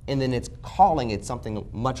 and then it's calling it something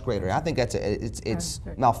much greater. I think it's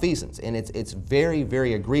malfeasance, and it's very,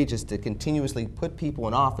 very egregious to continuously put people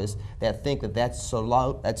in office that think that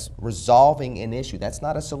that's resolving an issue. That's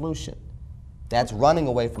not a solution. That's running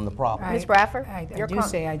away from the problem. Ms. Bradford? I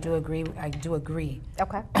do agree.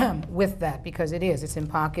 Okay. With that, because it's in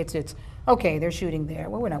pockets. It's okay, they're shooting there.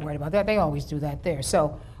 Well, we're not worried about that. They always do that there.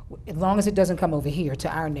 So as long as it doesn't come over here to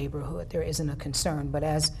our neighborhood, there isn't a concern. But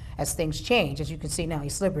as things change, as you can see now,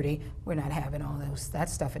 East Liberty, we're not having all that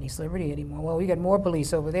stuff in East Liberty anymore. Well, we got more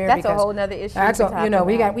police over there. That's a whole other issue.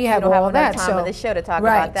 We have all of that. Time of the show to talk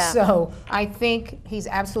about that. So I think he's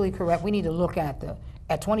absolutely correct. We need to look at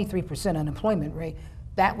 23% unemployment rate.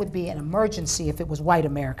 That would be an emergency if it was white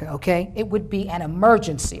America, okay? It would be an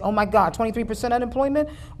emergency. Oh my God, 23% unemployment?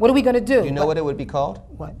 What are we gonna do? You know what it would be called?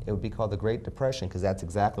 What? It would be called the Great Depression, because that's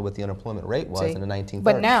exactly what the unemployment rate was in the 1930s.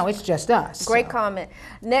 But now it's just us. Great comment.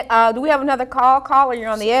 Nick, do we have another call? Caller, you're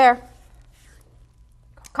on the air.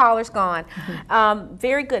 Caller's gone.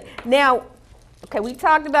 Very good. Now, okay, we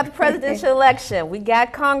talked about the presidential election. We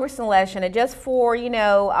got Congress election, and just for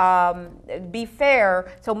be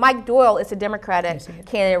fair, so Mike Doyle is a Democratic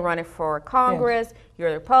candidate running for Congress. Yes. You're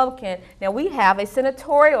a Republican. Now we have a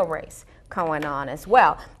senatorial race going on as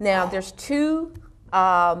well. Now there's 2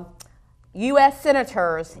 U.S.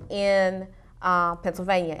 senators in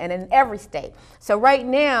Pennsylvania and in every state. So right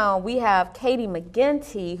now we have Katie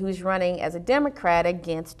McGinty, who's running as a Democrat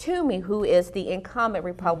against Toomey, who is the incumbent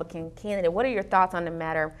Republican candidate. What are your thoughts on the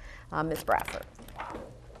matter, Ms. Bradford?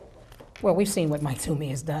 Well, we've seen what Mike Toomey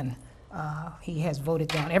has done. He has voted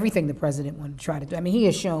down everything the president wanted to try to do. I mean, he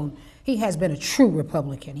has shown he has been a true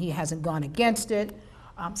Republican. He hasn't gone against it.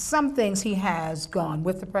 Some things he has gone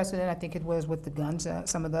with the president. I think it was with the guns,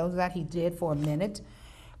 some of those that he did for a minute.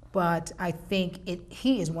 But I think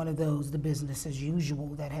he is one of those, the business as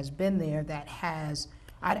usual, that has been there, that has,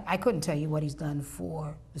 I couldn't tell you what he's done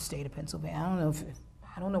for the state of Pennsylvania.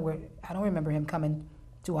 I don't remember him coming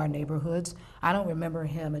to our neighborhoods. I don't remember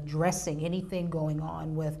him addressing anything going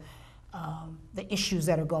on with the issues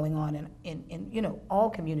that are going on in all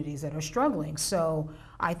communities that are struggling. So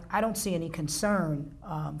I don't see any concern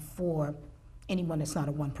for anyone that's not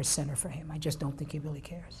a 1%er for him. I just don't think he really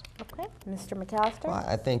cares. Okay, Mr. McAllister? Well,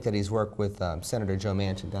 I think that he's worked with Senator Joe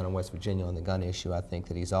Manchin down in West Virginia on the gun issue. I think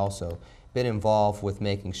that he's also been involved with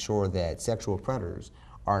making sure that sexual predators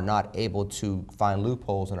are not able to find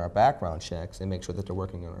loopholes in our background checks and make sure that they're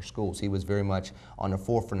working in our schools. He was very much on the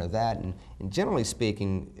forefront of that, and generally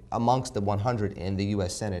speaking, amongst the 100 in the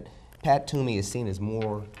U.S. Senate, Pat Toomey is seen as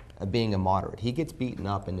more being a moderate. He gets beaten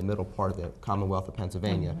up in the middle part of the Commonwealth of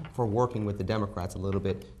Pennsylvania for working with the Democrats a little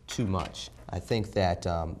bit too much. I think that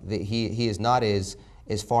he is not as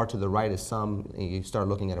far to the right as some. You start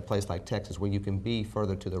looking at a place like Texas where you can be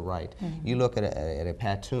further to the right. You look at a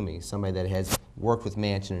Pat Toomey, somebody that has worked with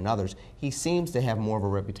Manchin and others, he seems to have more of a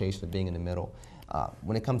reputation of being in the middle.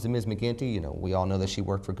 When it comes to Ms. McGinty, we all know that she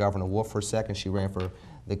worked for Governor Wolf for a second. She ran for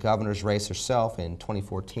the governor's race herself in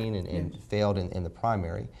 2014 and failed in the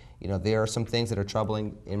primary. There are some things that are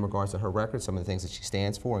troubling in regards to her record, some of the things that she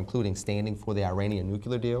stands for, including standing for the Iranian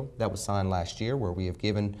nuclear deal that was signed last year, where we have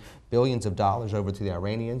given billions of dollars over to the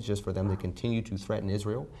Iranians just for them to continue to threaten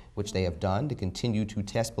Israel, which they have done, to continue to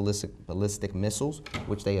test ballistic missiles,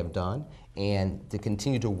 which they have done, and to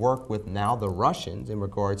continue to work with now the Russians in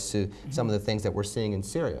regards to some of the things that we're seeing in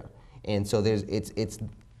Syria. And so it's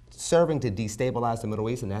serving to destabilize the Middle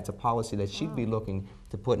East, and that's a policy that she'd be looking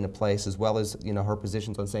to put into place, as well as her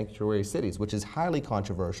positions on sanctuary cities, which is highly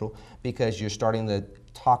controversial because you're starting to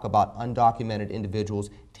talk about undocumented individuals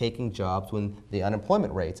taking jobs when the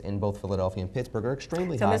unemployment rates in both Philadelphia and Pittsburgh are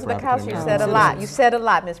extremely high. So, Ms. McAllister, you said a lot. You said a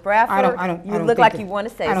lot, Ms. Bradford. You look like you want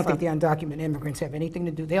to say something. I don't think the undocumented immigrants have anything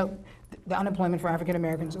to do. The unemployment for African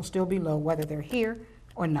Americans will still be low, whether they're here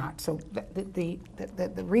or not. So the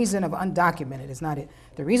reason of undocumented is not it.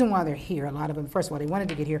 The reason why they're here, a lot of them, first of all, they wanted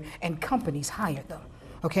to get here, and companies hired them.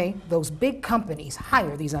 Okay, those big companies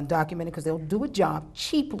hire these undocumented because they'll do a job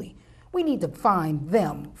cheaply. We need to find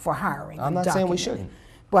them for hiring. I'm not saying we shouldn't.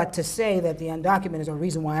 But to say that the undocumented is a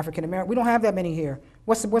reason why African American, we don't have that many here.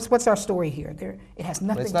 What's our story here? It has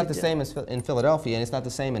nothing to do. It's not the same as in Philadelphia, and it's not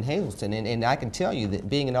the same in Hazleton. And I can tell you that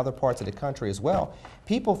being in other parts of the country as well,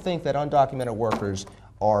 people think that undocumented workers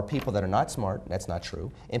are people that are not smart, that's not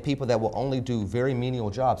true, and people that will only do very menial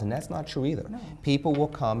jobs, and that's not true either. No. People will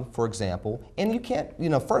come, for example, and you can't,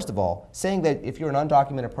 first of all, saying that if you're an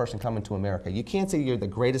undocumented person coming to America, you can't say you're the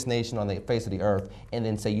greatest nation on the face of the earth and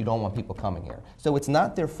then say you don't want people coming here. So it's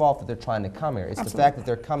not their fault that they're trying to come here, it's Absolutely. The fact that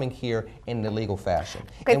they're coming here in an illegal fashion.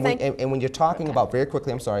 Okay, and when you're talking about, very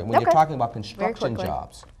quickly, I'm sorry, when you're talking about construction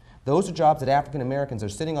jobs, those are jobs that African Americans are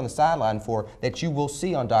sitting on the sideline for that you will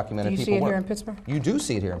see undocumented people work. Do you see it here in Pittsburgh? You do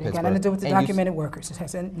see it here in Pittsburgh. It got nothing to do with the documented workers. It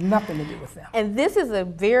has nothing to do with them. And this is a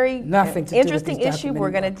very interesting issue.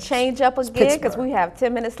 We're going to change up again because we have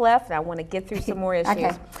 10 minutes left and I want to get through some more issues.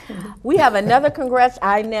 Okay. We have another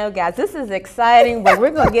I know, guys, this is exciting, but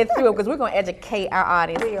we're going to get through it because we're going to educate our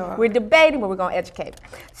audience. We're debating, but we're going to educate.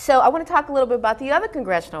 So I want to talk a little bit about the other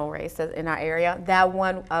congressional races in our area, that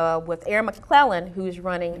one with Aaron McClellan, who's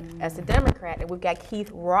running as a Democrat, and we've got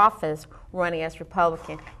Keith Rothfus running as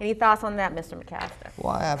Republican. Any thoughts on that, Mr. McAllister?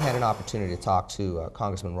 Well, I've had an opportunity to talk to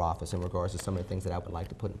Congressman Rothfus in regards to some of the things that I would like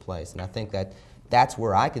to put in place, and I think that that's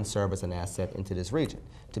where I can serve as an asset into this region,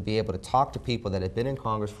 to be able to talk to people that have been in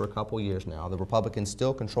Congress for a couple of years now. The Republicans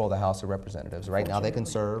still control the House of Representatives. Right now they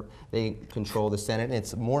control the Senate, and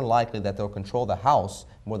it's more likely that they'll control the House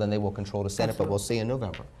more than they will control the Senate, Absolutely. But we'll see in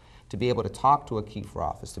November. To be able to talk to a Keith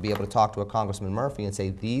Rothfus, to be able to talk to a Congressman Murphy and say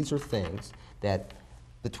these are things that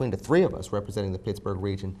between the three of us representing the Pittsburgh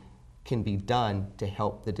region can be done to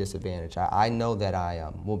help the disadvantaged. I know that I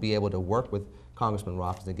will be able to work with Congressman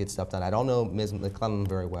Rothfus and get stuff done. I don't know Ms. McClellan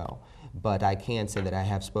very well, but I can say that I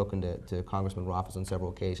have spoken to Congressman Rothfus on several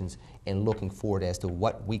occasions and looking forward as to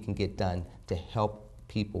what we can get done to help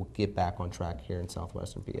people get back on track here in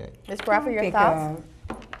southwestern PA. Ms. Bradford, your thoughts?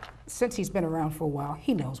 Since he's been around for a while,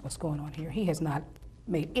 he knows what's going on here. He has not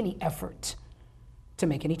made any effort to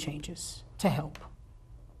make any changes, to help,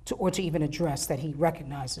 or to even address that he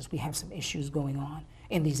recognizes we have some issues going on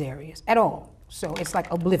in these areas at all. So it's like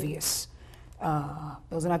oblivious.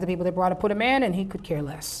 Those are not the people that brought to put him in, and he could care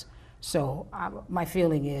less. So my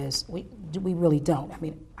feeling is we really don't. I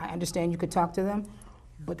mean, I understand you could talk to them,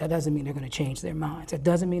 but that doesn't mean they're going to change their minds. It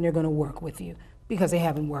doesn't mean they're going to work with you, because they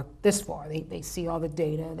haven't worked this far. They see all the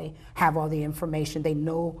data, they have all the information, they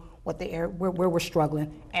know what where we're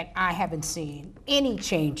struggling, and I haven't seen any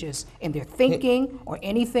changes in their thinking or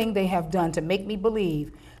anything they have done to make me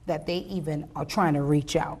believe that they even are trying to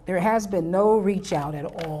reach out. There has been no reach out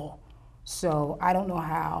at all. So I don't know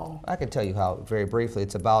how. I can tell you how, very briefly.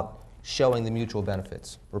 It's about showing the mutual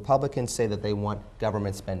benefits. Republicans say that they want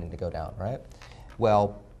government spending to go down, right?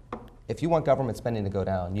 Well, if you want government spending to go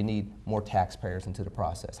down, you need more taxpayers into the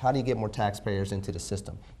process. How do you get more taxpayers into the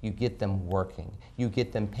system? You get them working. You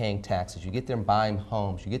get them paying taxes. You get them buying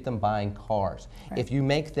homes. You get them buying cars. Right. If you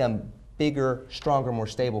make them bigger, stronger, more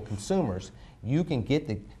stable consumers, you can get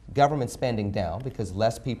the government spending down because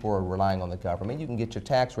less people are relying on the government. You can get your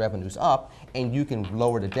tax revenues up, and you can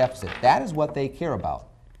lower the deficit. That is what they care about.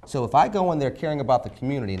 So if I go in there caring about the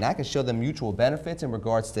community and I can show them mutual benefits in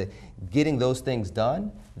regards to getting those things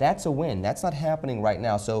done, that's a win. That's not happening right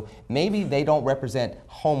now. So maybe they don't represent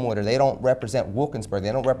Homewood, or they don't represent Wilkinsburg,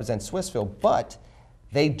 they don't represent Swissville, but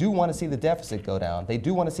they do want to see the deficit go down. They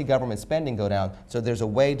do want to see government spending go down. So there's a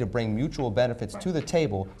way to bring mutual benefits to the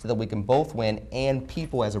table so that we can both win and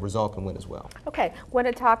people as a result can win as well. Okay, I want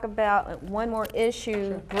to talk about one more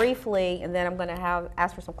issue briefly, and then I'm going to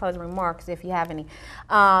ask for some closing remarks if you have any.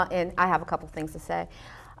 And I have a couple things to say.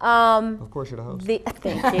 Of course, you're the host.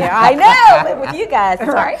 Thank you. I know, with you guys.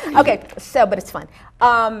 Right. Okay, so, but it's fun.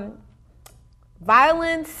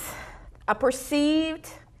 Violence, a perceived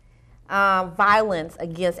violence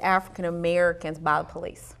against African Americans by the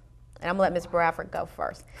police. And I'm going to let Ms. Bradford go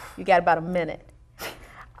first. You got about a minute.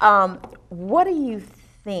 What do you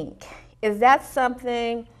think? Is that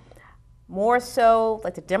something more so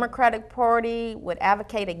like the Democratic Party would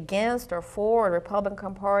advocate against or for, or the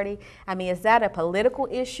Republican Party? I mean, is that a political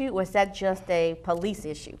issue, or is that just a police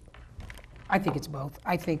issue? I think it's both.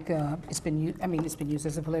 I think it's been used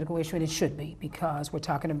as a political issue, and it should be, because we're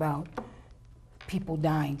talking about people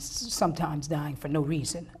dying, sometimes dying for no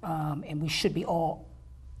reason, and we should be all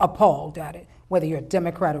appalled at it, whether you're a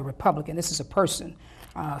Democrat or Republican. This is a person.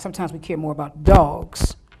 Sometimes we care more about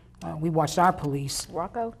dogs. We watched our police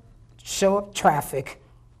show up traffic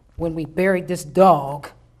when we buried this dog,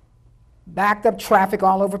 backed up traffic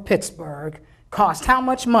all over Pittsburgh, cost how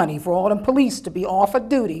much money for all them police to be off of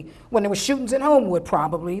duty when there were shootings in Homewood,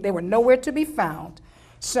 probably. They were nowhere to be found.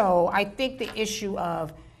 So I think the issue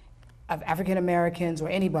of African Americans or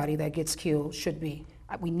anybody that gets killed should be,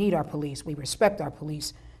 we need our police, we respect our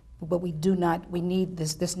police, but we need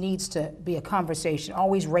this needs to be a conversation,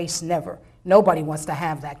 always race never. Nobody wants to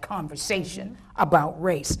have that conversation about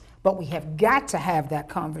race, but we have got to have that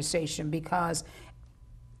conversation because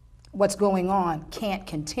what's going on can't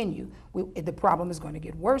continue. The problem is going to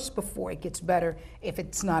get worse before it gets better if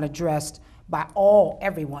it's not addressed by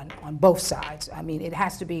everyone on both sides. I mean, it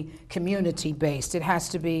has to be community-based. It has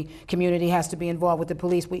to be, community has to be involved with the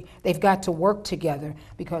police. They've got to work together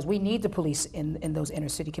because we need the police in those inner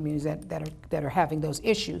city communities that are having those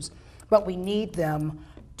issues. But we need them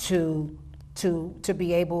to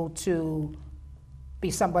be able to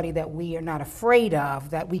be somebody that we are not afraid of,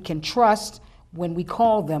 that we can trust when we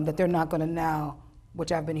call them, that they're not going to now,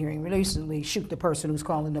 which I've been hearing recently, shoot the person who's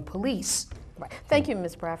calling the police. Right. Thank you,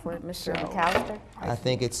 Ms. Bradford. Mr. McAllister? I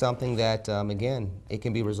think it's something that, again, it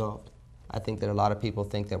can be resolved. I think that a lot of people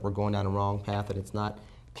think that we're going down the wrong path, that it's not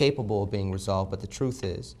capable of being resolved, but the truth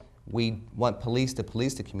is, we want police to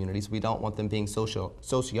police the communities. We don't want them being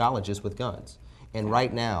sociologists with guns. And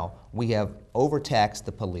right now, we have overtaxed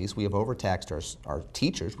the police, we have overtaxed our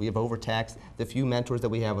teachers, we have overtaxed the few mentors that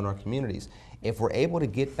we have in our communities. If we're able to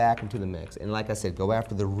get back into the mix, and like I said, go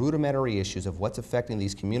after the rudimentary issues of what's affecting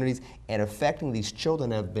these communities and affecting these children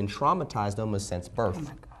that have been traumatized almost since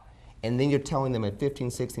birth. And then you're telling them at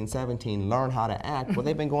 15, 16, 17, learn how to act. Well,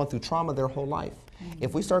 they've been going through trauma their whole life.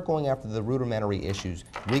 If we start going after the rudimentary issues,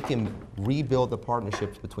 we can rebuild the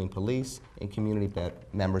partnerships between police and community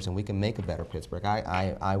members, and we can make a better Pittsburgh.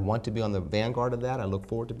 I want to be on the vanguard of that. I look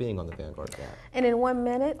forward to being on the vanguard of that. And in 1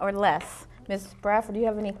 minute or less, Ms. Bradford, do you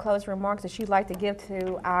have any closing remarks that you'd like to give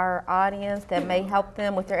to our audience that may help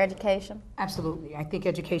them with their education? Absolutely. I think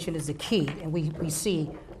education is the key, and we see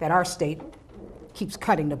that our state keeps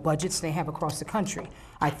cutting the budgets they have across the country.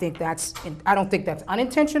 I don't think that's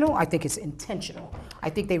unintentional. I think it's intentional. I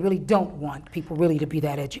think they really don't want people really to be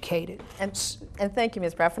that educated. And thank you,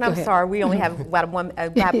 Ms. Bradford. I'm sorry, we only have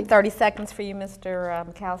about 30 seconds for you, Mr.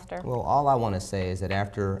 McAllister. Well, all I want to say is that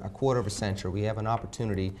after a quarter of a century, we have an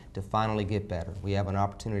opportunity to finally get better. We have an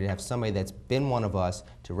opportunity to have somebody that's been one of us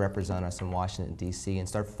to represent us in Washington, D.C. and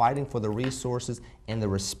start fighting for the resources and the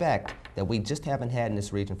respect that we just haven't had in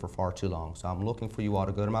this region for far too long. So I'm looking for you all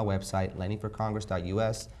to go to my website,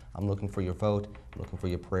 lennyforcongress.us. I'm looking for your vote. I'm looking for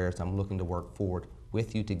your prayers. I'm looking to work forward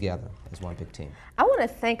with you together as one big team. I want to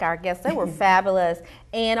thank our guests. They were fabulous.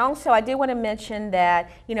 And also, I did want to mention that,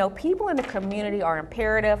 people in the community are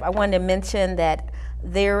imperative. I wanted to mention that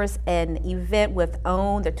there's an event with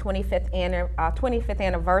OWN, the 25th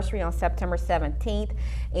anniversary on September 17th.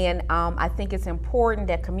 And I think it's important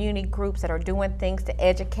that community groups that are doing things to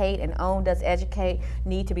educate, and OWN does educate,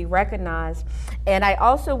 need to be recognized. And I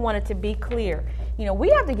also wanted to be clear, we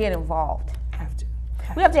have to get involved.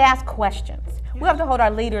 We have to ask questions. We have to hold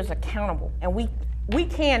our leaders accountable, and we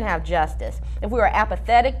can have justice. If we are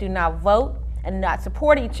apathetic, do not vote, and not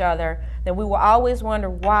support each other, then we will always wonder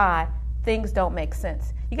why things don't make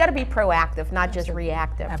sense. You got to be proactive, not just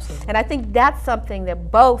reactive. Absolutely. And I think that's something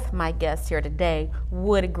that both my guests here today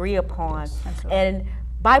would agree upon. Yes, and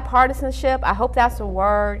bipartisanship, I hope that's a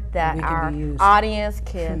word that our audience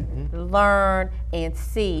can learn and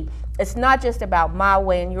see. It's not just about my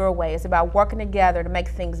way and your way. It's about working together to make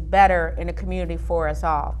things better in the community for us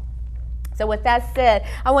all. So with that said,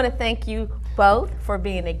 I want to thank you both for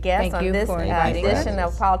being a guest on this edition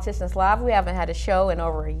of Politicians Live. We haven't had a show in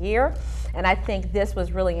over a year, and I think this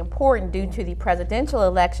was really important due to the presidential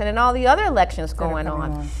election and all the other elections going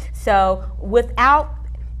on. So without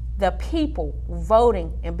the people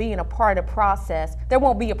voting and being a part of the process, there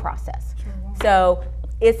won't be a process. So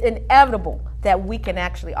it's inevitable that we can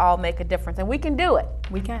actually all make a difference, and we can do it.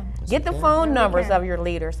 We can. Get the phone numbers of your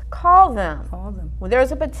leaders. Call them. When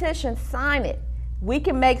there's a petition, sign it. We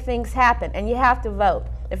can make things happen, and you have to vote.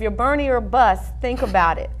 If you're Bernie or bust, think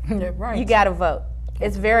about it. Right. You got to vote.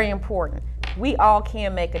 It's very important. We all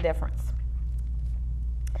can make a difference.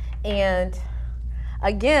 And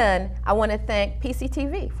again, I want to thank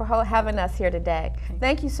PCTV for having us here today.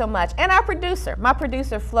 Thank you so much. And our producer, my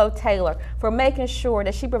producer, Flo Taylor, for making sure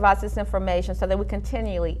that she provides this information so that we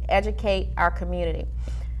continually educate our community.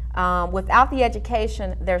 Without the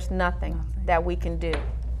education, there's nothing that we can do.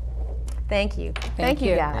 Thank you. Thank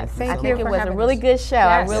you, guys. I think it was a really good show.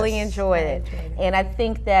 I really enjoyed it. And I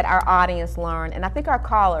think that our audience learned, and I think our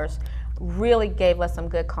callers really gave us some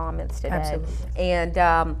good comments today. Absolutely.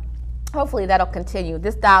 And hopefully that'll continue.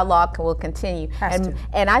 This dialogue will continue.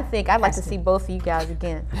 And I think I'd like to see both of you guys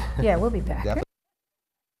again. Yeah, we'll be back.